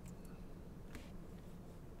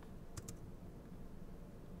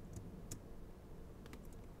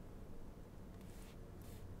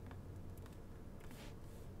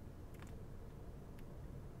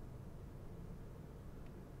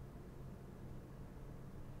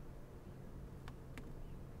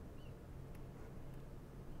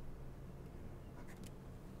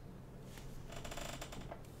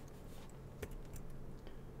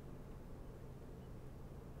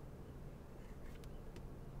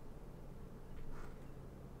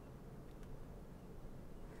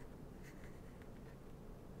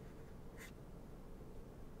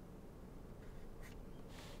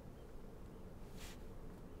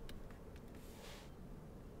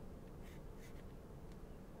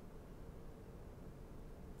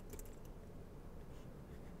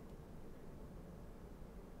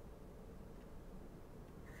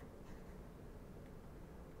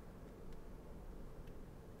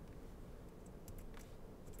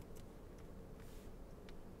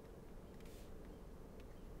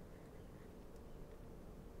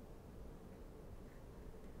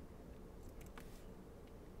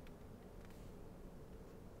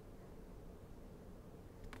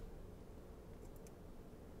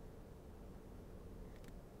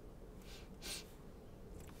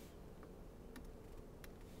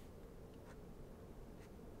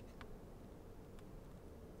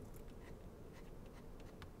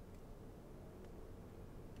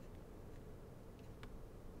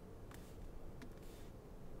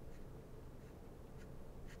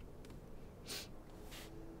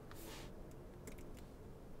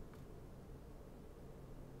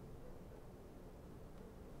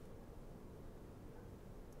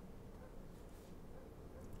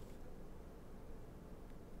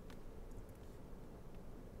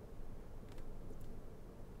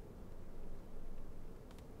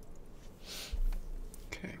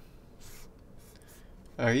 Okay.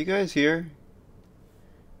 Are you guys here?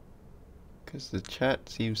 Because the chat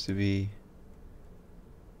seems to be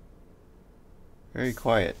very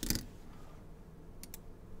quiet.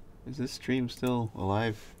 Is this stream still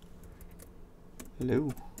alive?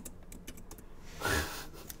 Hello?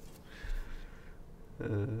 uh...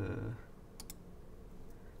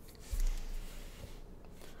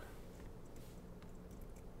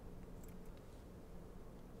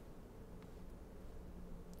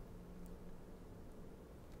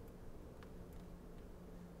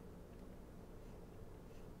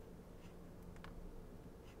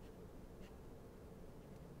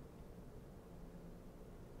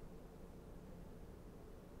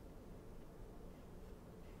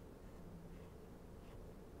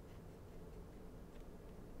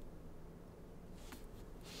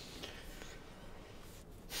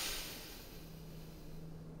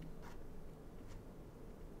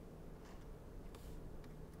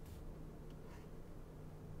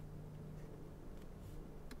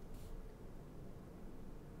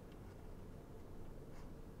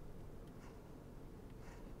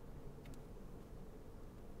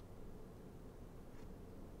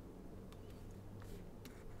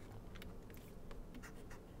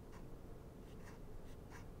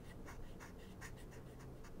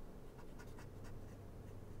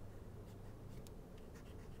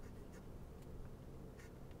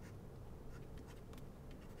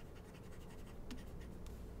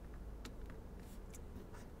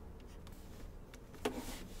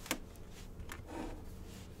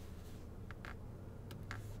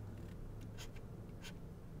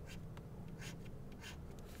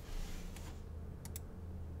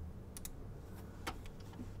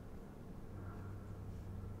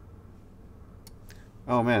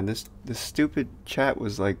 Oh man, this stupid chat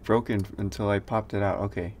was like broken until I popped it out.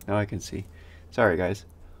 Okay, now I can see. Sorry guys.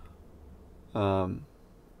 Um,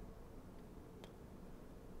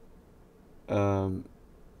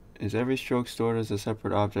 Is every stroke stored as a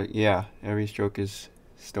separate object? Yeah, every stroke is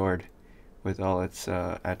stored with all its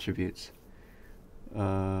attributes.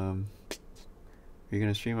 You're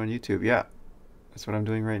gonna stream on YouTube? Yeah, that's what I'm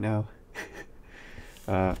doing right now.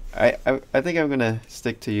 I think I'm gonna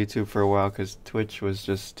stick to YouTube for a while because Twitch was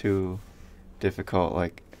just too difficult.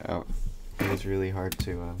 Like, it was really hard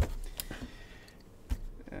to.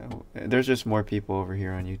 There's just more people over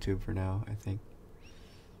here on YouTube for now, I think.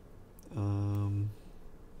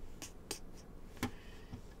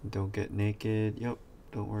 Don't get naked. Yep,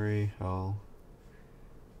 don't worry. I will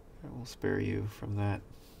spare you from that.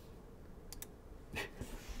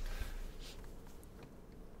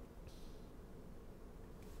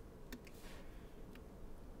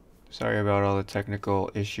 Sorry about all the technical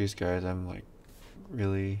issues, guys. I'm like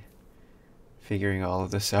really figuring all of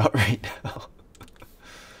this out right now.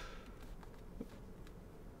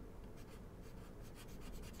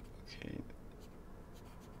 Okay.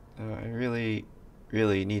 I really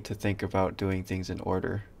need to think about doing things in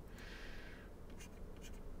order,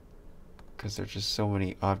 because there's just so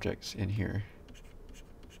many objects in here.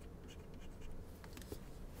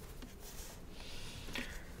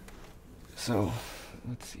 So,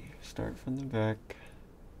 let's see. Start from the back.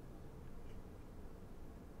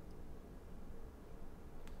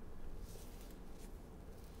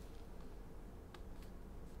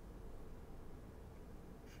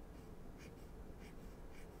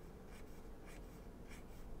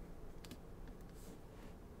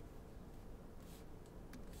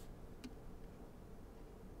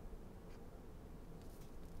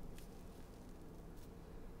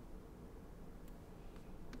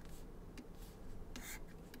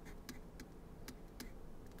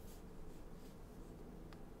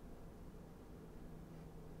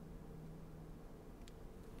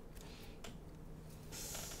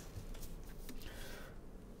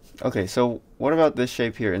 Okay, so what about this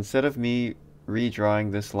shape here? Instead of me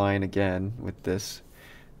redrawing this line again with this,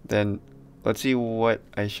 then let's see what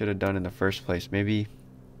I should have done in the first place. Maybe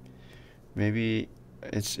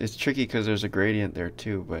it's tricky because there's a gradient there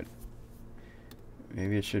too, but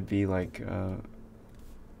maybe it should be like a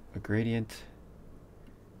gradient.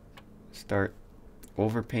 Start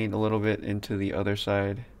overpaint a little bit into the other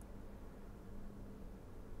side.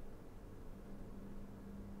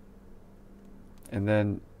 And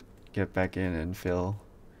then get back in and fill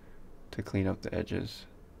to clean up the edges.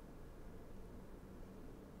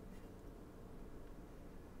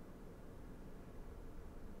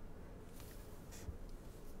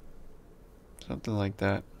 Something like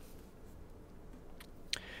that.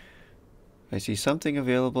 I see something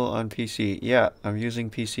available on PC. Yeah, I'm using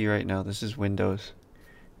PC right now. This is Windows.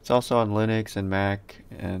 It's also on Linux and Mac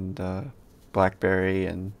and BlackBerry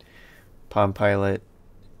and Palm Pilot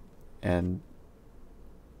and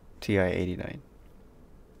TI-89.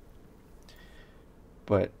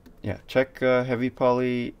 But yeah, check Heavy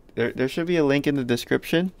Poly. There should be a link in the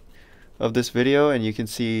description of this video, and you can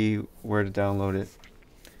see where to download it.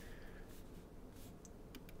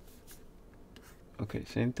 Okay,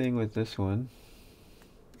 same thing with this one.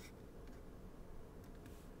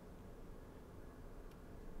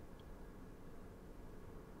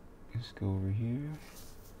 Let's go over here.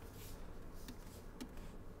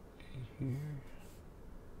 Here.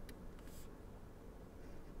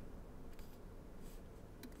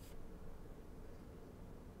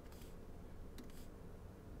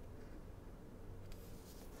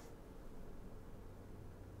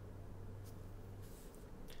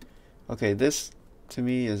 Okay, this to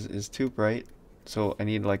me is too bright, so I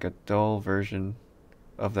need like a dull version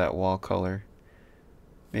of that wall color.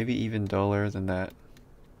 Maybe even duller than that.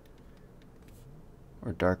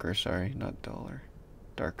 Or darker, sorry, not duller.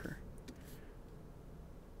 Darker.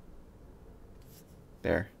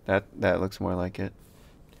 There, that looks more like it.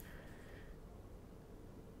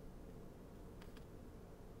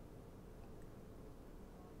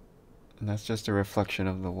 And that's just a reflection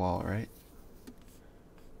of the wall, right?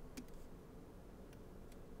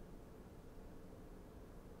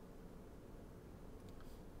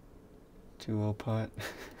 Duo pot.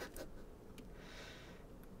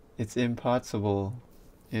 It's impossible.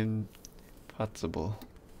 Impossible.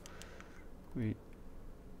 Wait.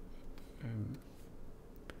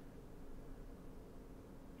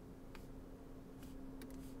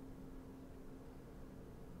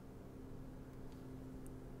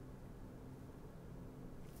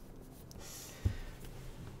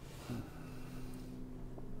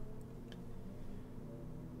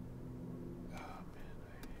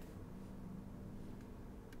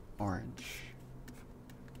 Orange.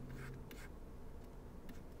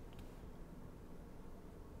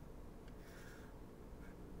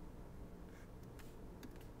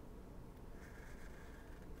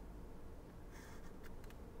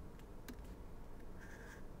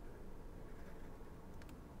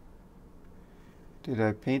 Did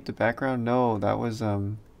I paint the background? No, that was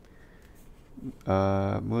Muim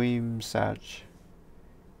Sach.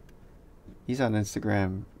 He's on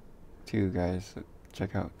Instagram too, guys.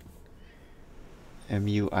 Check out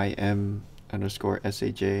MUIM_SAJ.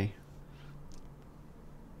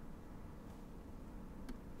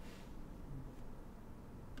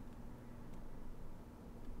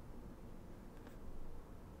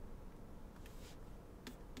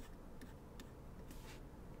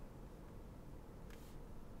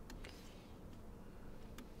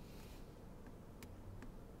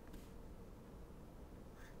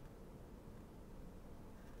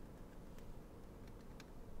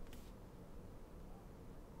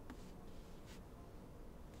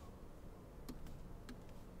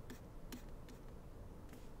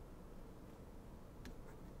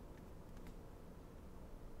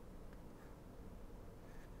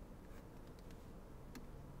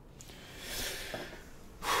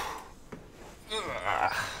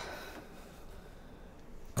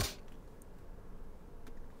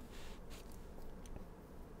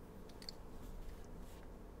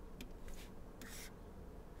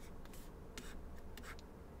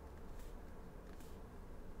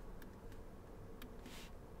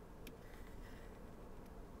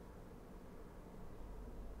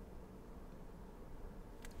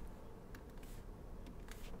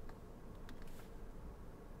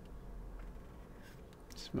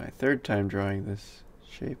 It's my third time drawing this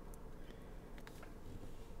shape.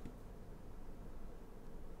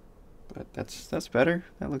 But that's better.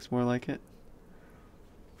 That looks more like it.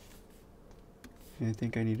 And I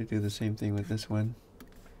think I need to do the same thing with this one.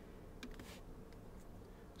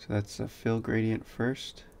 So that's a fill gradient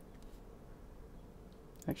first.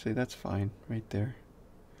 Actually, that's fine right there.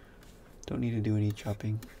 Don't need to do any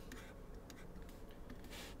chopping.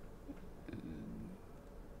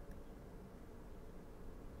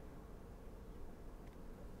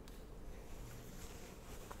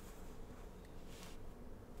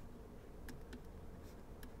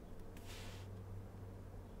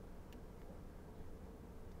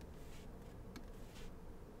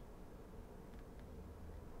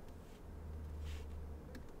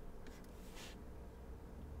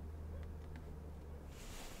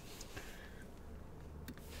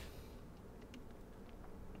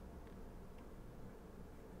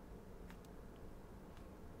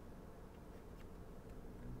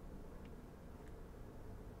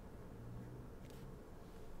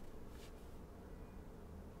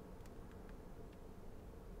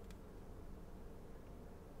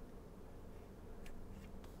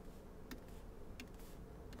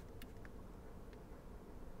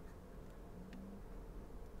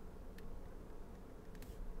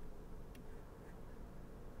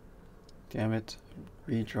 Damn it,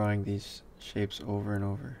 redrawing these shapes over and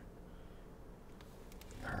over.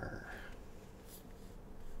 Arr.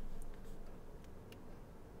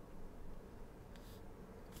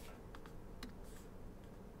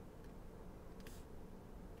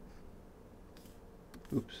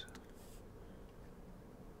 Oops.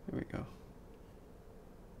 There we go.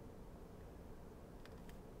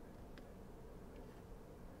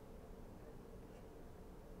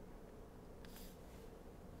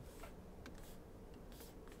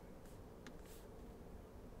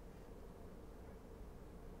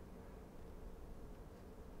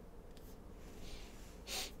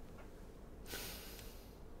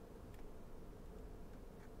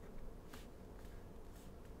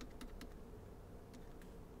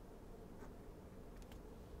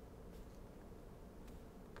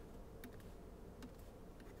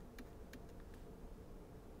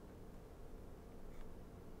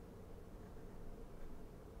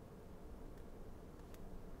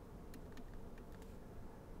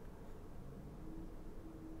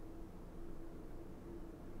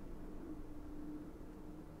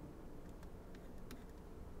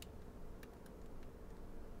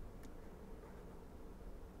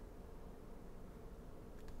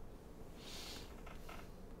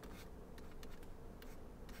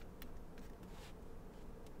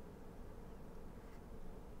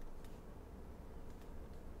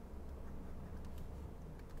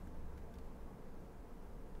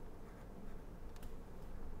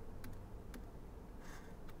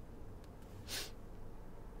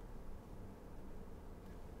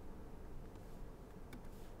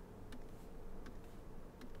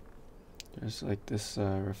 There's like this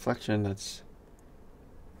reflection that's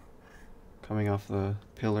coming off the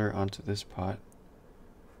pillar onto this pot.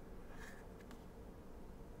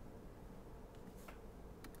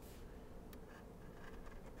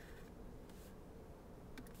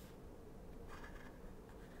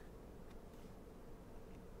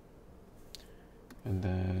 And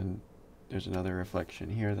then there's another reflection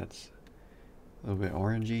here that's a little bit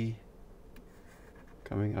orangey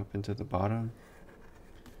coming up into the bottom.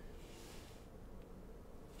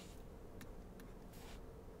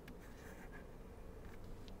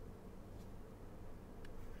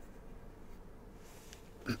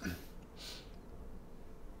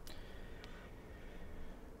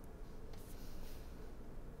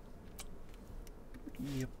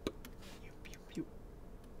 Yep. Yep.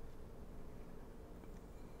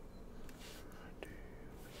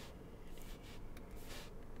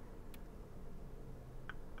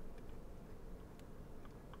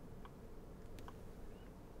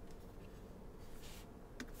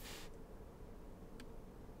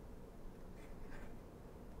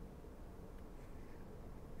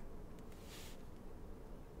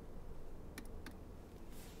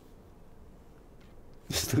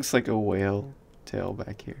 This looks like a whale tail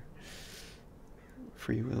back here.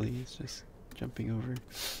 Free Willy is just jumping over.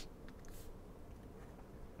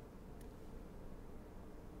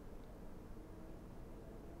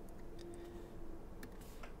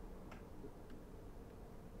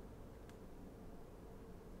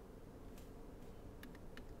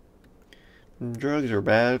 Drugs are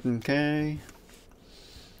bad, okay?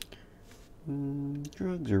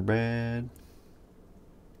 Drugs are bad.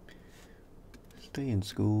 Stay in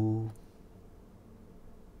school.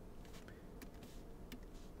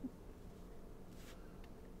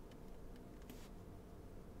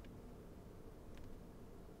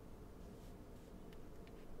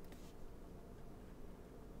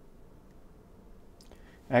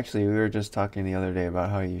 Actually, we were just talking the other day about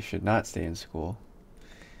how you should not stay in school.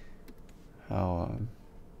 How,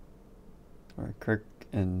 or Kirk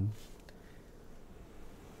and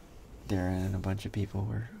Darren and a bunch of people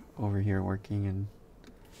were over here working, and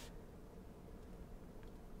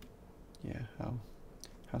yeah,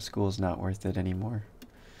 how school's not worth it anymore.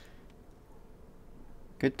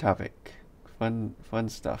 Good topic. Fun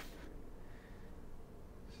stuff.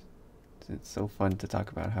 It's so fun to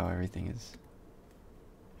talk about how everything is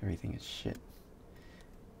shit.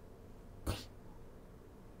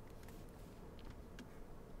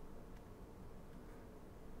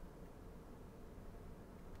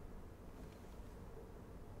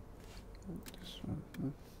 This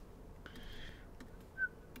one.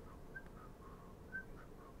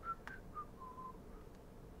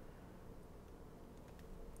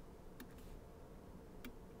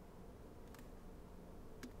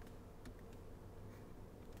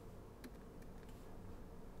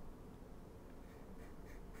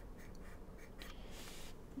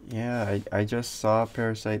 Yeah, I just saw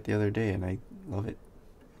Parasite the other day and I love it.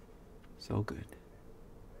 So good.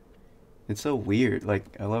 It's so weird. Like,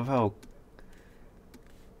 I love how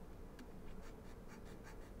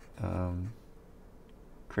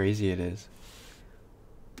crazy it is.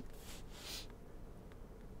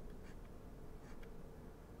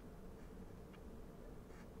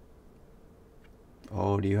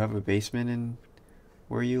 Oh, do you have a basement in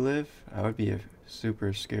where you live? I would be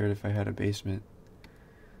super scared if I had a basement.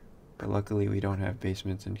 But luckily we don't have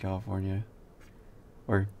basements in California.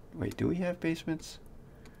 Or, wait, do we have basements?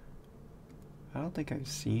 I don't think I've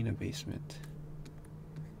seen a basement.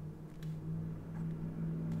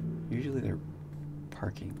 Usually they're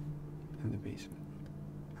parking in the basement.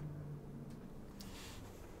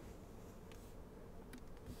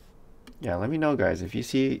 Yeah, let me know, guys, if you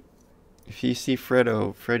see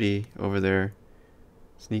Freddy over there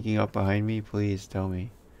sneaking up behind me, please tell me.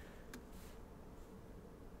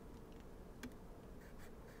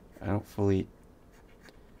 I don't fully.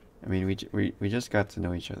 I mean, we just got to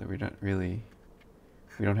know each other. We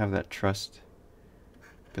don't have that trust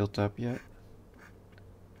built up yet.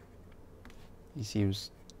 He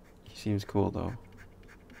seems cool though,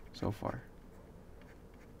 so far.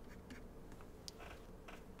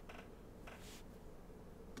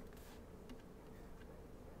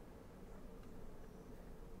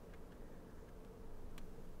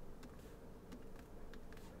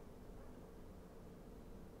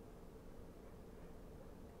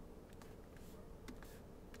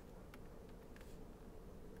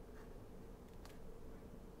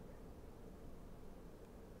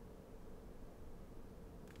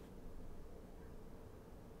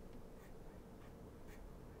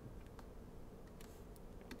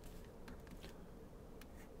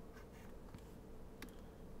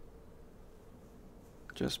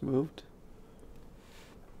 Just moved.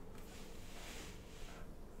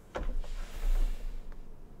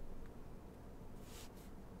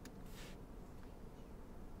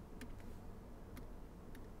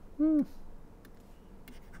 Oh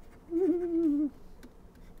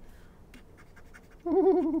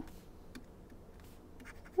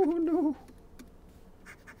no.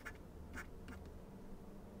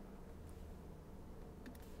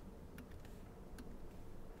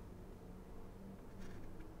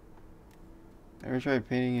 tried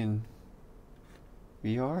painting in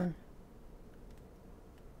VR?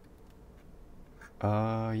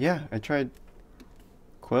 Yeah, I tried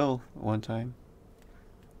Quill one time.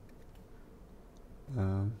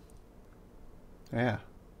 Yeah.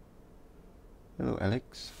 Hello,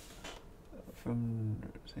 Alex. From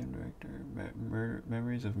same director,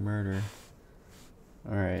 Memories of Murder.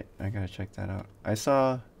 Alright, I gotta check that out. I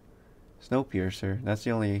saw Snowpiercer.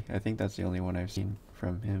 I think that's the only one I've seen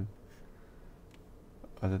from him.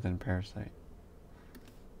 Other than Parasite.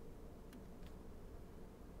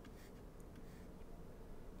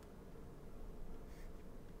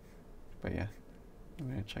 But yeah, I'm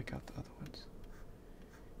gonna check out the other ones.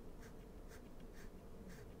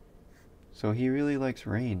 So he really likes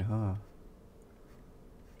rain, huh?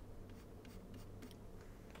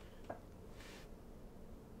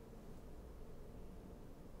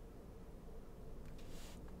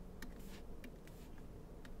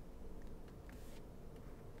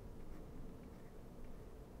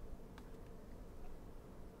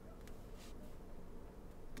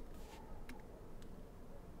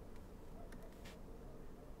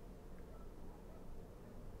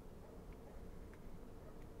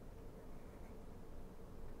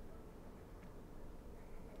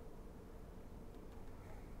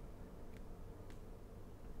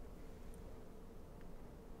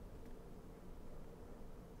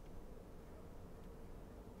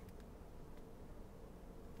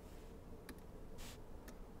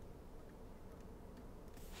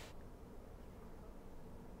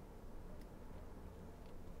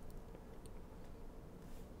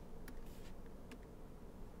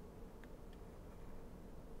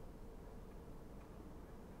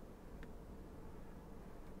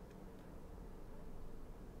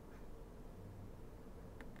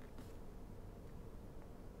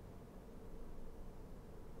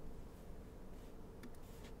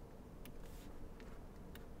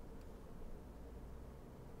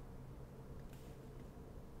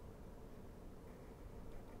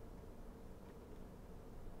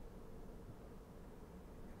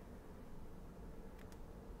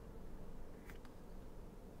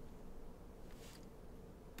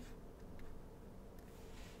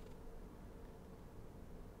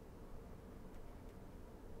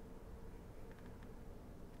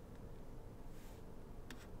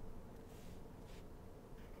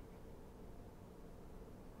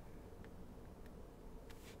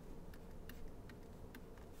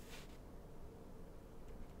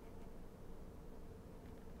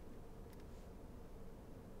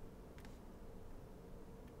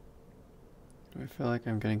 Do I feel like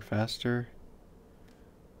I'm getting faster?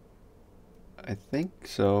 I think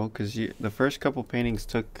so, because the first couple paintings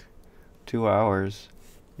took 2 hours,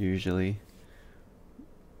 usually.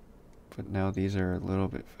 But now these are a little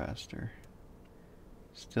bit faster.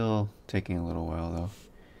 Still taking a little while,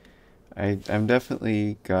 though. I'm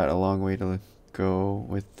definitely got a long way to go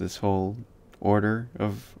with this whole order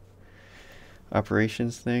of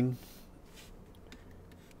operations thing.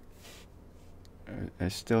 I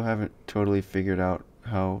still haven't totally figured out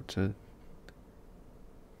how to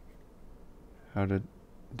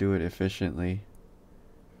do it efficiently.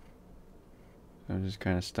 I'm just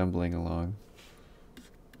kind of stumbling along.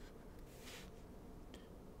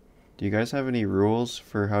 Do you guys have any rules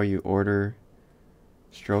for how you order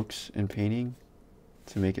strokes in painting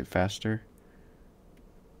to make it faster?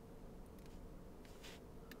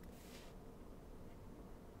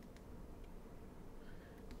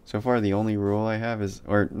 So far the only rule I have is,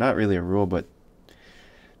 or not really a rule, but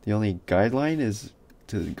the only guideline is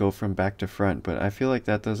to go from back to front, but I feel like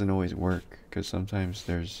that doesn't always work because sometimes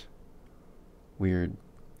there's weird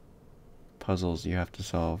puzzles you have to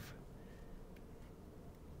solve.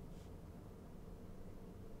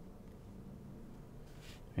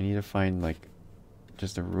 I need to find like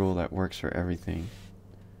just a rule that works for everything.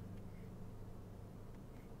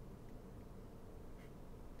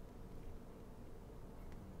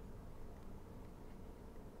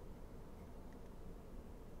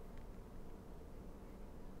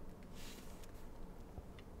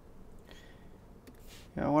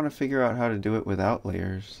 Yeah, I want to figure out how to do it without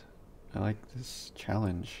layers. I like this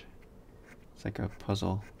challenge. It's like a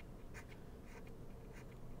puzzle.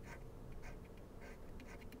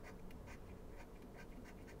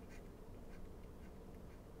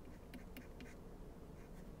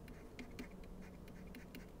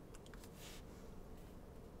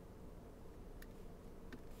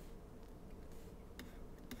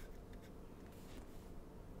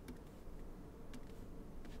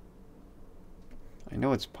 I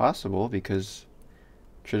know it's possible because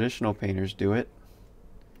traditional painters do it.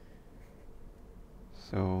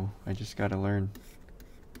 So I just gotta learn.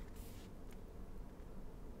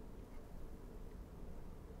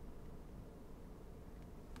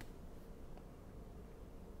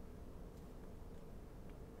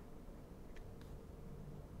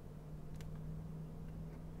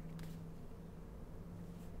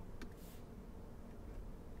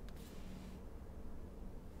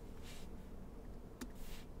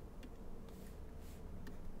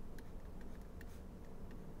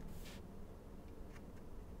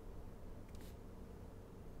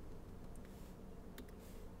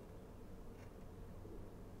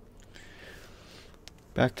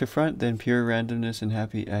 Back to front, then pure randomness and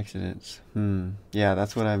happy accidents. Yeah,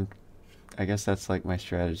 that's what I guess that's like my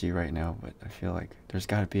strategy right now, but I feel like there's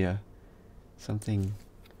gotta be something.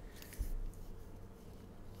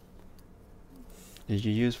 Did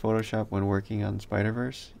you use Photoshop when working on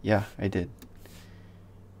Spider-Verse? Yeah, I did.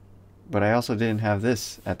 But I also didn't have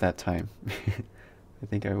this at that time. I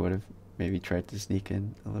think I would have maybe tried to sneak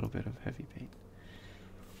in a little bit of heavy paint.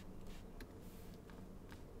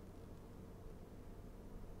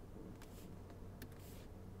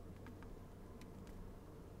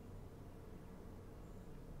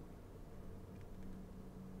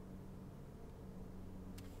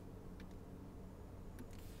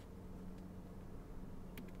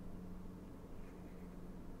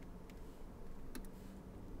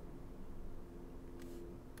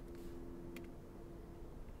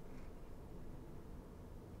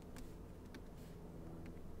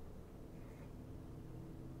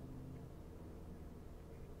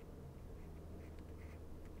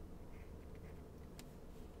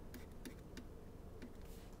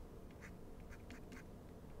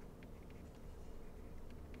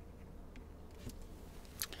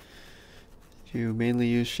 Do you mainly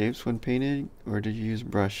use shapes when painting, or did you use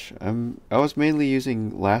brush? I was mainly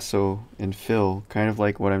using lasso and fill, kind of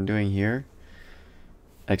like what I'm doing here.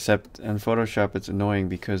 Except in Photoshop it's annoying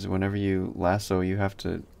because whenever you lasso you have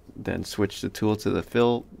to then switch the tool to the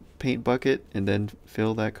fill paint bucket and then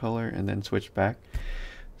fill that color and then switch back.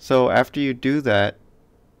 So after you do that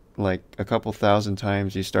like a couple thousand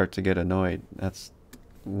times you start to get annoyed. That's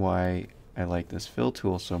why I like this fill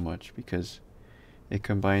tool so much, because it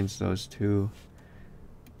combines those 2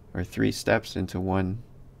 or 3 steps into one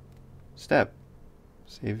step.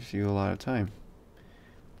 Saves you a lot of time.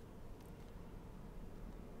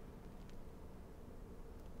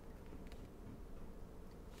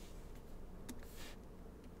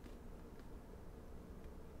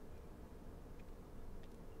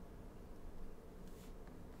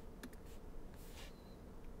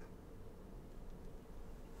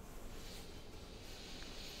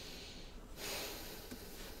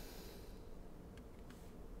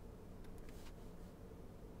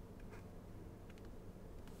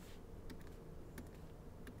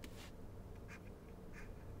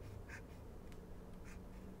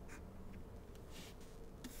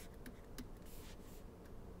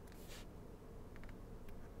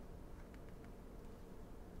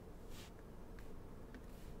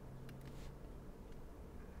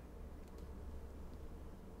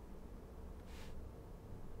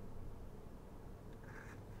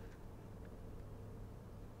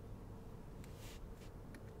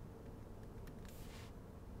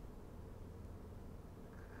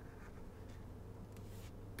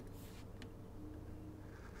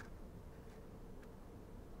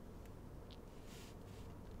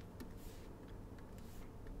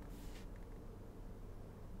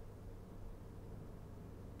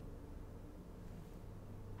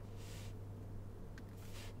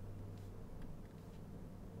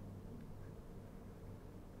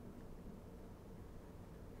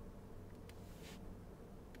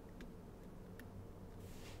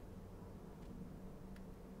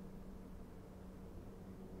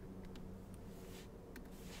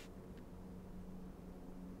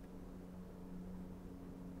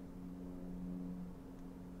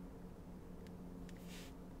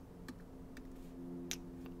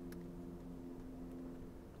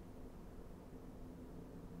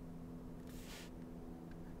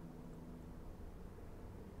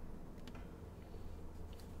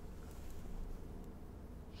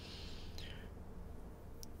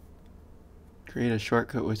 Create a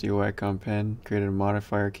shortcut with your Wacom pen. Created a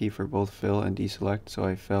modifier key for both fill and deselect, so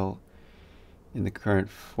I fell in the current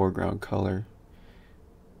foreground color.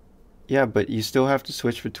 Yeah, but you still have to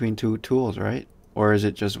switch between 2 tools, right? Or is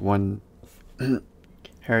it just one?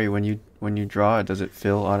 Harry, when you draw it, does it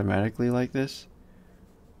fill automatically like this?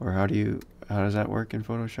 Or how does that work in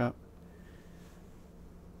Photoshop?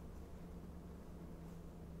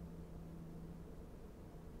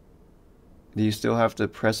 Do you still have to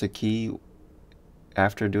press a key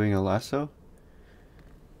after doing a lasso?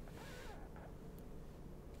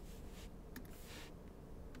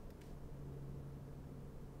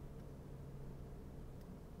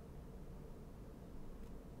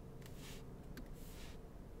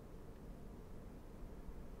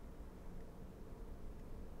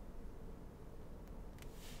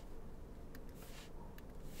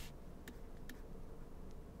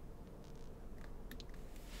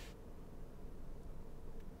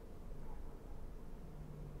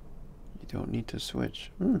 You don't need to switch.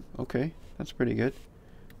 Okay, that's pretty good.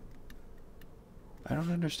 I don't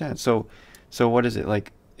understand. So what is it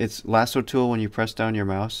like? it's lasso tool when you press down your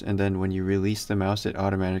mouse, and then when you release the mouse, it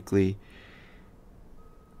automatically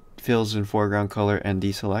fills in foreground color and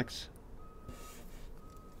deselects.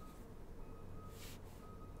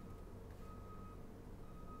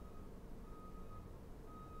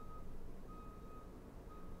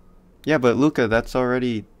 Yeah, but Luca, that's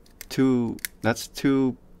already that's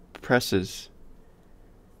two presses.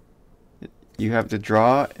 You have to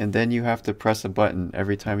draw and then you have to press a button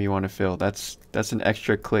every time you want to fill. That's an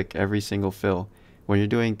extra click every single fill. When you're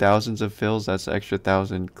doing thousands of fills, that's an extra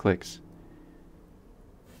 1,000 clicks.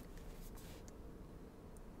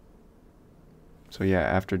 So yeah,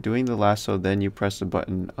 after doing the lasso, then you press the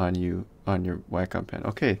button on your Wacom pen.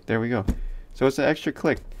 Okay, there we go. So it's an extra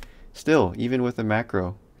click. Still, even with a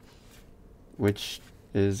macro, which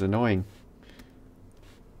is annoying.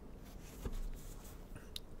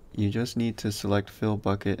 You just need to select fill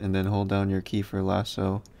bucket and then hold down your key for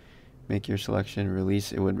lasso. Make your selection,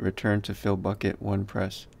 release. It would return to fill bucket, one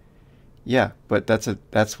press. Yeah, but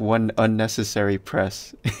that's one unnecessary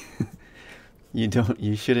press.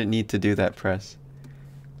 You shouldn't need to do that press.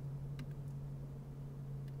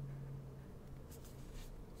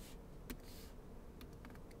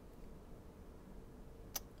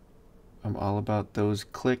 I'm all about those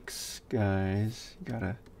clicks, guys. You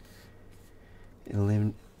gotta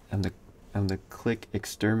eliminate. I'm the click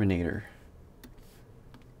exterminator.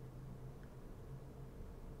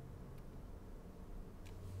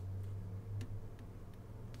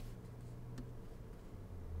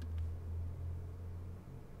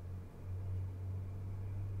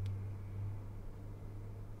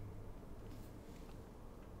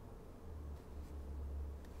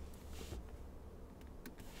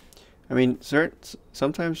 I mean,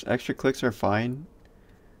 sometimes extra clicks are fine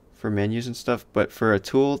for menus and stuff, but for a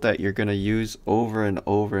tool that you're gonna use over and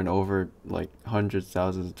over and over, like hundreds,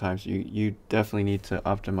 thousands of times, you definitely need to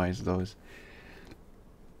optimize those.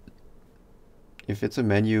 If it's a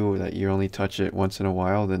menu that you only touch it once in a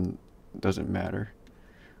while, then it doesn't matter.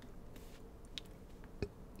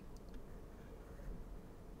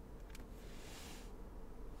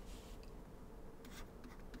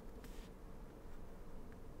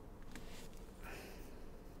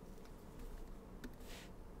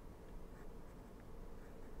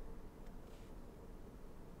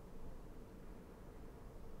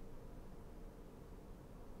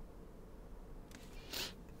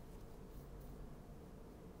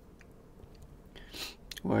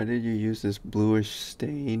 Why did you use this bluish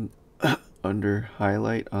stain under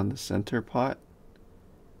highlight on the center pot?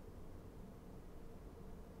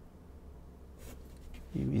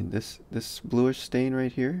 You mean this bluish stain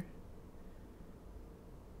right here?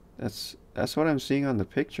 That's what I'm seeing on the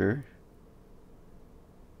picture.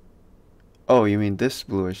 Oh, you mean this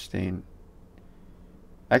bluish stain?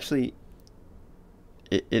 Actually,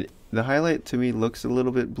 the highlight to me looks a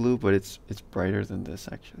little bit blue, but it's brighter than this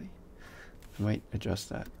actually. I might adjust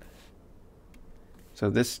that. So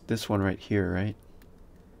this one right here, right?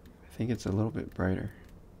 I think it's a little bit brighter.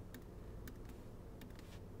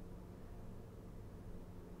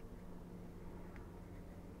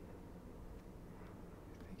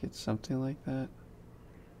 I think it's something like that.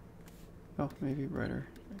 Oh, maybe brighter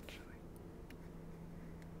actually.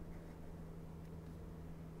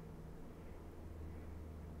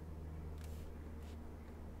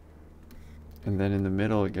 And then in the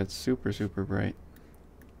middle it gets super, super bright.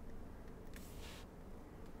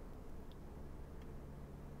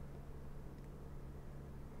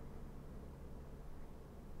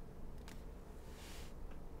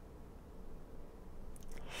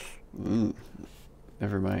 Ooh,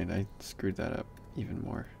 never mind, I screwed that up even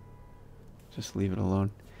more. Just leave it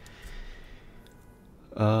alone.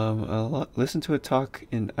 I listened to a talk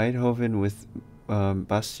in Eindhoven with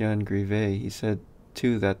Bastiaan Grieve. He said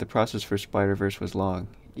too that the process for Spider-Verse was long.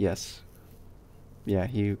 Yes. Yeah,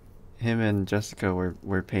 him and Jessica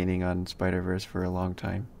were painting on Spider-Verse for a long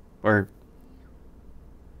time. Or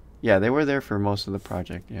yeah, they were there for most of the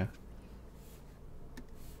project, yeah.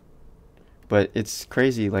 But it's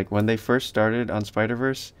crazy, like when they first started on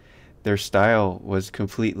Spider-Verse, their style was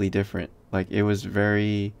completely different. Like it was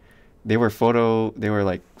very they were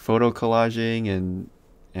like photo collaging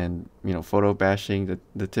and photo bashing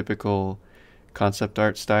the typical concept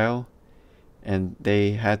art style, and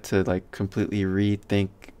they had to like completely rethink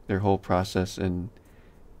their whole process and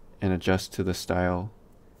adjust to the style,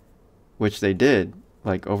 which they did.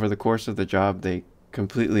 Like over the course of the job, they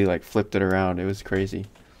completely like flipped it around. It was crazy.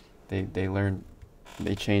 They learned,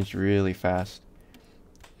 they changed really fast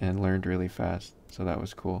and learned really fast. So that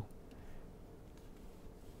was cool.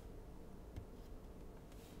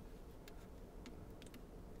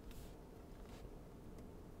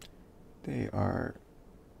 they're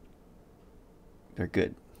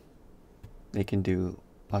good. They can do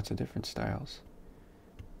lots of different styles.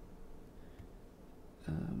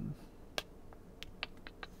 Um,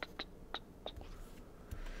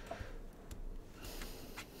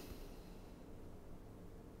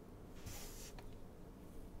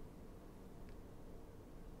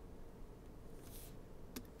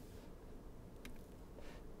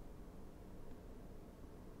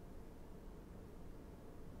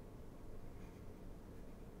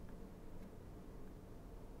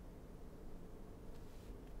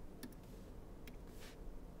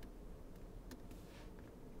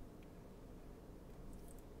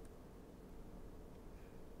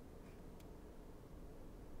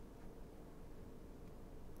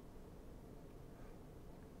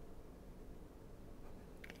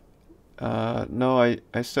 no,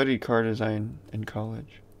 I studied car design in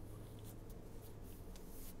college.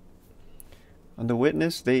 On The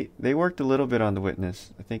Witness, they worked a little bit on The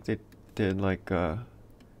Witness. I think they did like a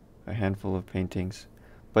handful of paintings,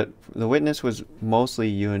 but The Witness was mostly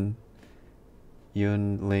Yun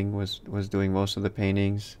Ling was doing most of the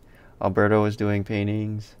paintings. Alberto was doing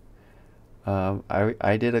paintings.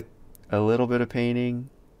 I did a little bit of painting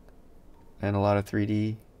and a lot of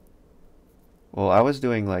 3D. Well, I was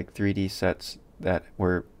doing like 3D sets that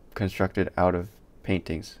were constructed out of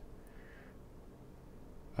paintings.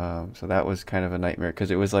 So that was kind of a nightmare because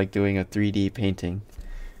it was like doing a 3D painting,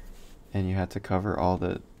 and you had to cover all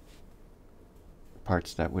the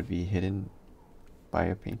parts that would be hidden by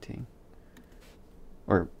a painting.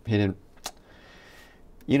 Or hidden,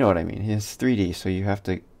 you know what I mean. It's 3D, so you have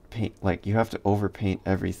to paint, like you have to overpaint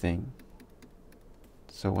everything.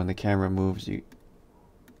 So when the camera moves, you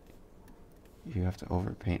have to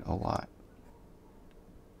overpaint a lot.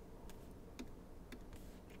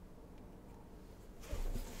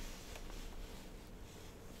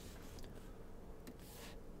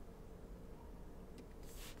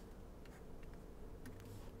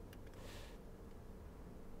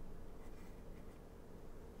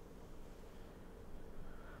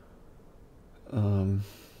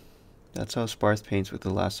 That's how Sparth paints with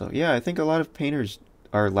the lasso. Yeah, I think a lot of painters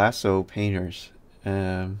are lasso painters.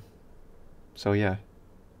 Um, so yeah,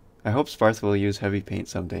 I hope Sparth will use heavy paint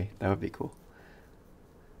someday. That would be cool.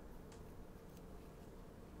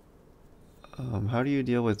 How do you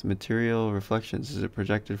deal with material reflections? Is it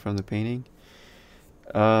projected from the painting?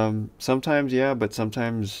 Sometimes yeah, but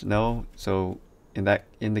sometimes no. So in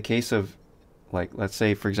the case of, like, let's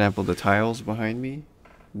say for example the tiles behind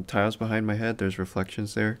my head, there's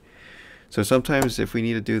reflections there. So sometimes if we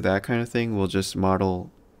need to do that kind of thing, we'll just model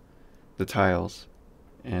the tiles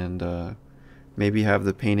and maybe have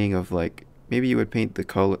the painting of, like, maybe you would paint the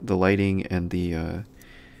color, the lighting, and the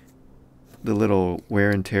little wear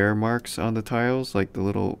and tear marks on the tiles, like the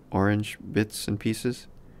little orange bits and pieces.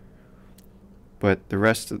 But the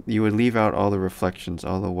rest, you would leave out all the reflections,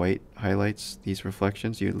 all the white highlights, these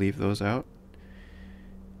reflections, you would leave those out.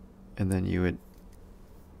 And then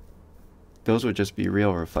those would just be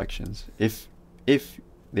real reflections if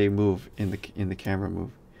they move in the camera move.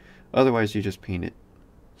 Otherwise, you just paint it.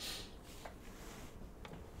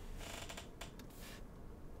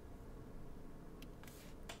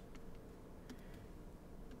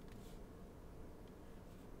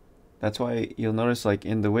 That's why you'll notice, like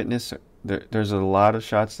in The Witness, there's a lot of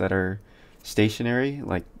shots that are stationary,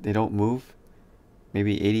 like they don't move.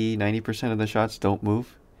 Maybe 80-90% of the shots don't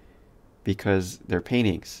move because they're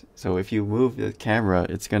paintings. So if you move the camera,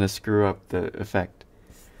 it's going to screw up the effect.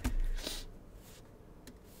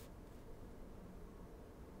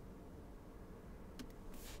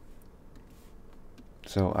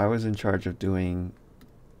 So I was in charge of doing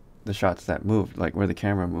the shots that moved, like where the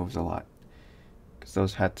camera moves a lot. Because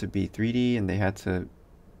those had to be 3D and they had to,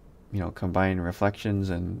 combine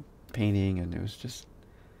reflections and painting, and it was just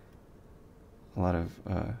a lot of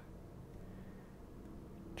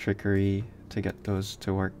trickery to get those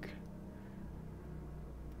to work.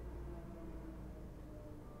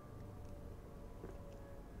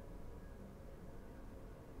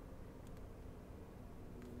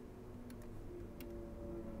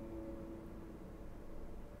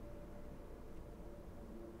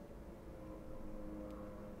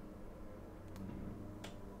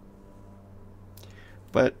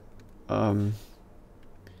 But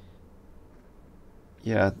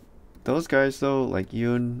yeah, those guys though, like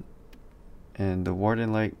Yoon and the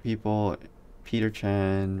Warden Light people, Peter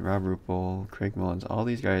Chan, Rob Rupel, Craig Mullins, all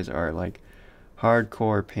these guys are like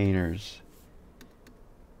hardcore painters,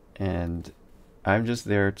 and I'm just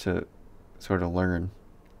there to sort of learn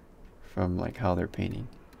from like how they're painting.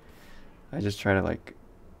 I just try to like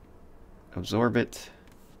absorb it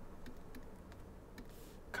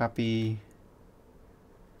copy,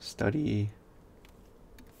 study,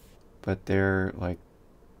 but they're like,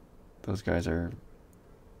 those guys are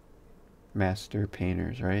master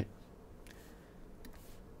painters, right?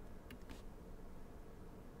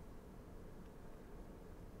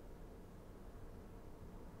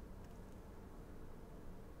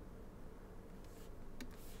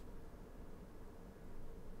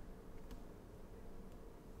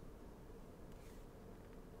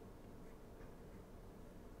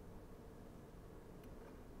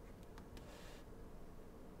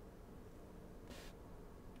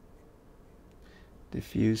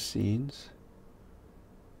 Diffuse scenes.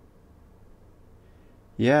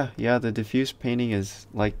 Yeah, yeah, the diffuse painting is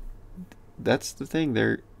like, that's the thing.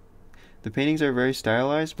 The paintings are very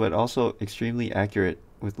stylized, but also extremely accurate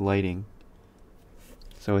with lighting.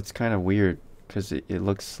 So it's kind of weird because it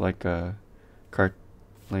looks like a cart,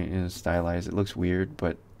 like in a stylized. It looks weird,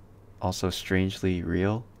 but also strangely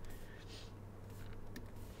real.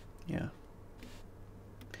 Yeah.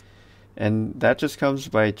 And that just comes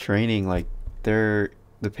by training. Like, they're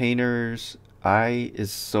the painter's eye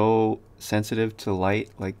is so sensitive to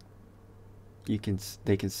light. Like, they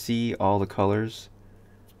can see all the colors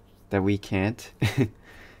that we can't.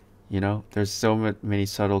 You know, there's so many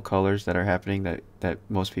subtle colors that are happening that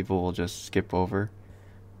most people will just skip over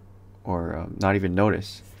or not even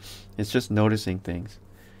notice. It's just noticing things.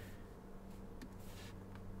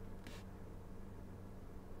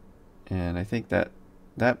 And I think that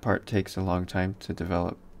part takes a long time to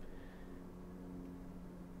develop.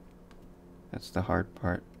 That's the hard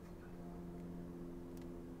part.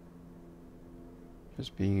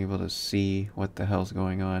 Just being able to see what the hell's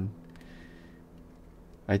going on.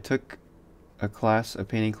 I took a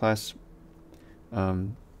painting class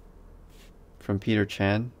um, from Peter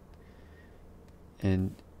Chan,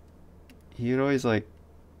 and he would always like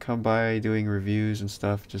come by doing reviews and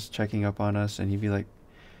stuff, just checking up on us, and he'd be like,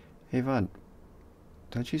 "Hey Vaughn,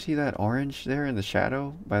 don't you see that orange there in the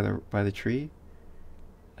shadow by the tree?"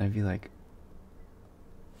 And I'd be like,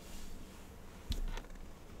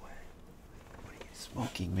 "What are you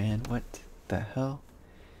smoking, man? What the hell?"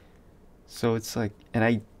 So it's like, and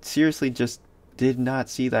I seriously just did not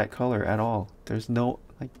see that color at all. There's no,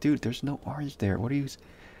 like, dude, there's no orange there. Are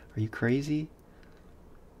you crazy?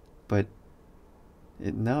 But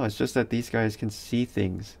no, it's just that these guys can see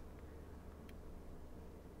things.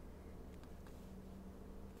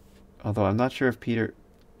 Although I'm not sure if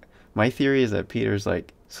my theory is that Peter's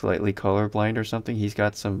like slightly colorblind or something. He's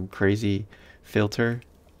got some crazy filter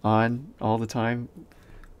on all the time.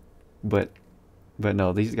 But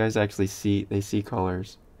no, these guys actually see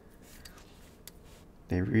colors.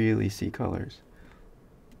 They really see colors.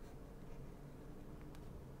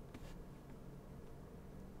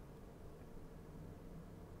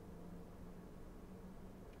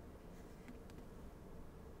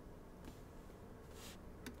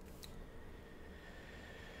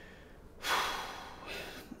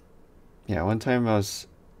 Yeah, one time I was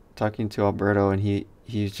talking to Alberto and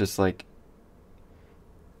he's just like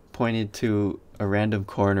pointed to a random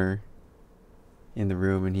corner in the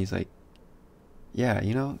room and he's like, "Yeah,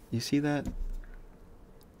 you see that?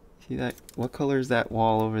 See that? What color is that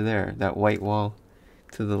wall over there? That white wall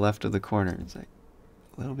to the left of the corner?" It's like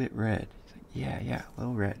a little bit red. He's like, "Yeah, yeah, a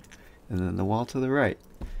little red." And then the wall to the right,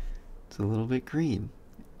 it's a little bit green.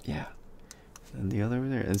 Yeah. And the other over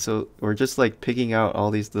there. And so we're just like picking out all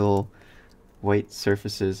these little white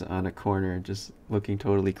surfaces on a corner, just looking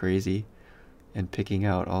totally crazy and picking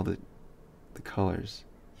out all the colors.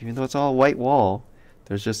 Even though it's all white wall,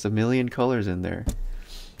 there's just a million colors in there.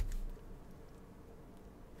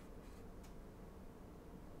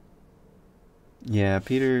 Yeah,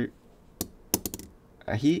 Peter,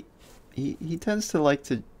 he tends to like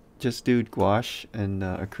to just do gouache and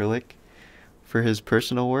acrylic for his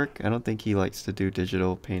personal work. I don't think he likes to do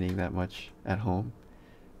digital painting that much at home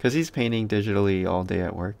because he's painting digitally all day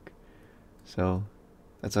at work. So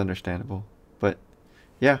that's understandable. But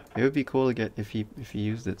yeah, it would be cool to get if he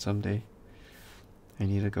used it someday. I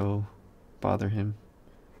need to go bother him.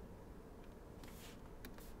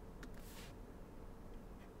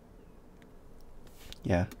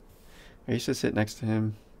 Yeah, I used to sit next to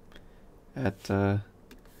him at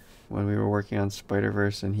when we were working on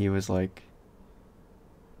Spider-Verse, and he always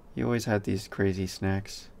had these crazy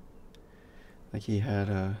snacks. Like he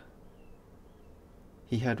had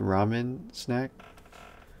ramen snack.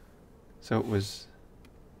 So it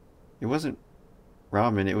wasn't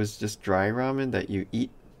ramen, it was just dry ramen that you eat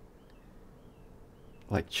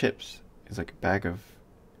like chips. It's like a bag of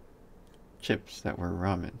chips that were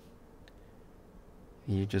ramen.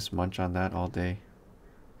 You just munch on that all day.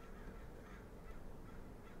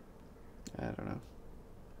 don't know.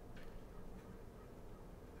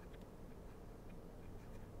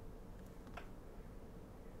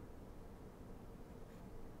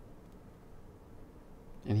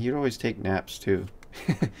 And he'd always take naps too.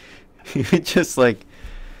 He would just like,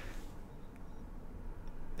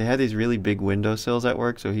 they had these really big windowsills at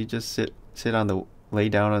work, so he'd just sit on the lay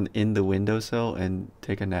down on in the windowsill and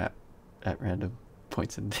take a nap at random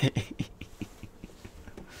points in the day.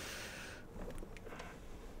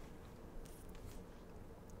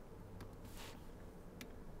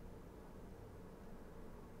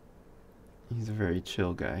 He's a very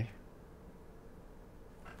chill guy.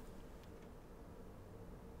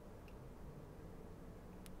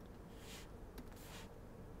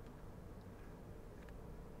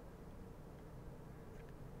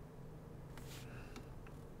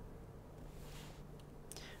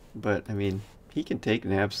 But, I mean, he can take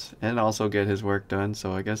naps and also get his work done,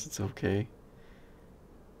 so I guess it's okay.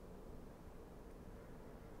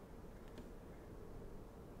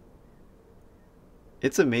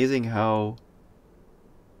 It's amazing how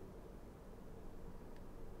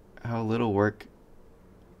little work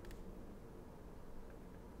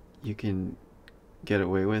you can get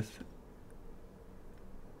away with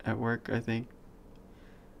at work, I think.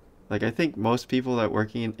 Like, I think most people that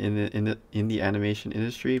working in the animation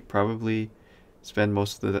industry probably spend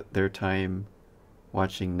most of their time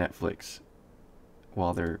watching Netflix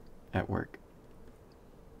while they're at work.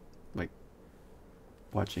 Like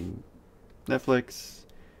watching Netflix,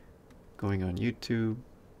 going on YouTube.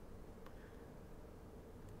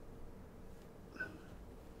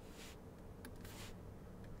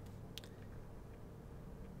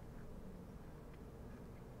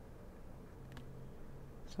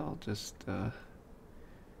 So I'll just there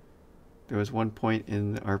was one point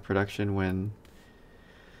in our production when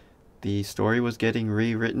the story was getting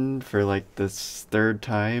rewritten for like this third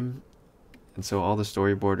time, and so all the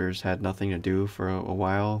storyboarders had nothing to do for a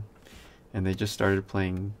while, and they just started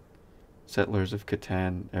playing Settlers of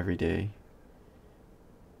Catan every day,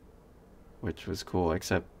 which was cool,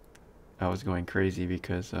 except I was going crazy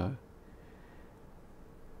because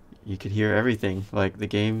you could hear everything. Like the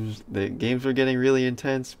games were getting really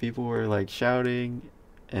intense. People were like shouting,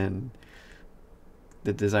 and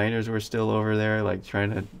the designers were still over there like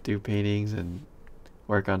trying to do paintings and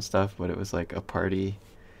work on stuff, but it was like a party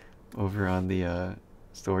over on the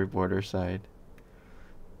storyboarder side.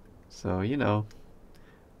 So, you know,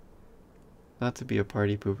 not to be a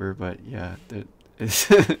party pooper, but yeah, that is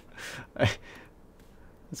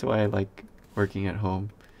that's why I like working at home.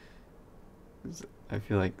 I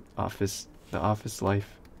feel like the office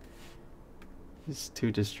life is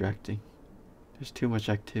too distracting. There's too much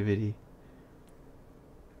activity.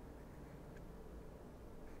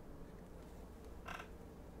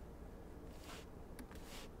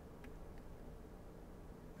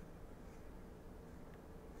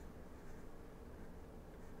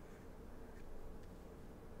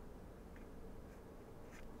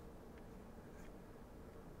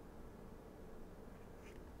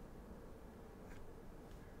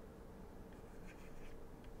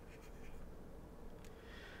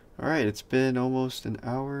 Alright, it's been almost an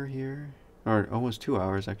hour here, or almost 2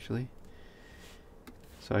 hours actually.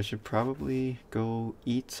 So I should probably go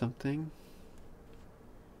eat something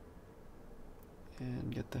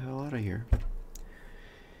and get the hell out of here.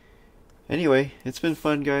 Anyway, it's been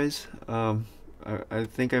fun, guys. I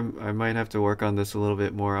think I might have to work on this a little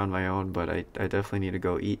bit more on my own, but I definitely need to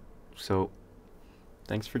go eat. So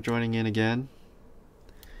thanks for joining in again.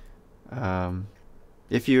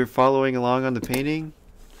 If you're following along on the painting,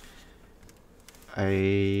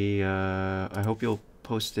 I hope you'll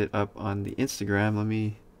post it up on the Instagram. Let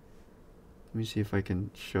me see if I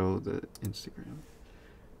can show the Instagram.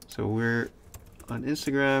 So we're on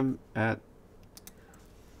Instagram at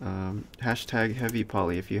hashtag heavy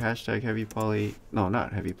poly. If you hashtag heavy poly, no,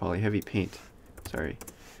 not heavy poly, heavy paint. Sorry,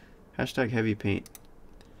 hashtag heavy paint,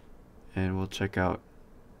 and we'll check out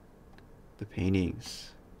the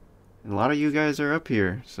paintings. And a lot of you guys are up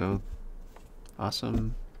here, so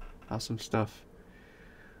awesome, awesome stuff.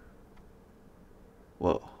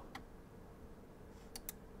 Whoa.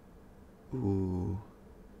 Ooh.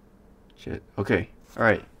 Shit. Okay.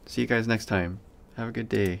 Alright. See you guys next time. Have a good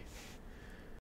day.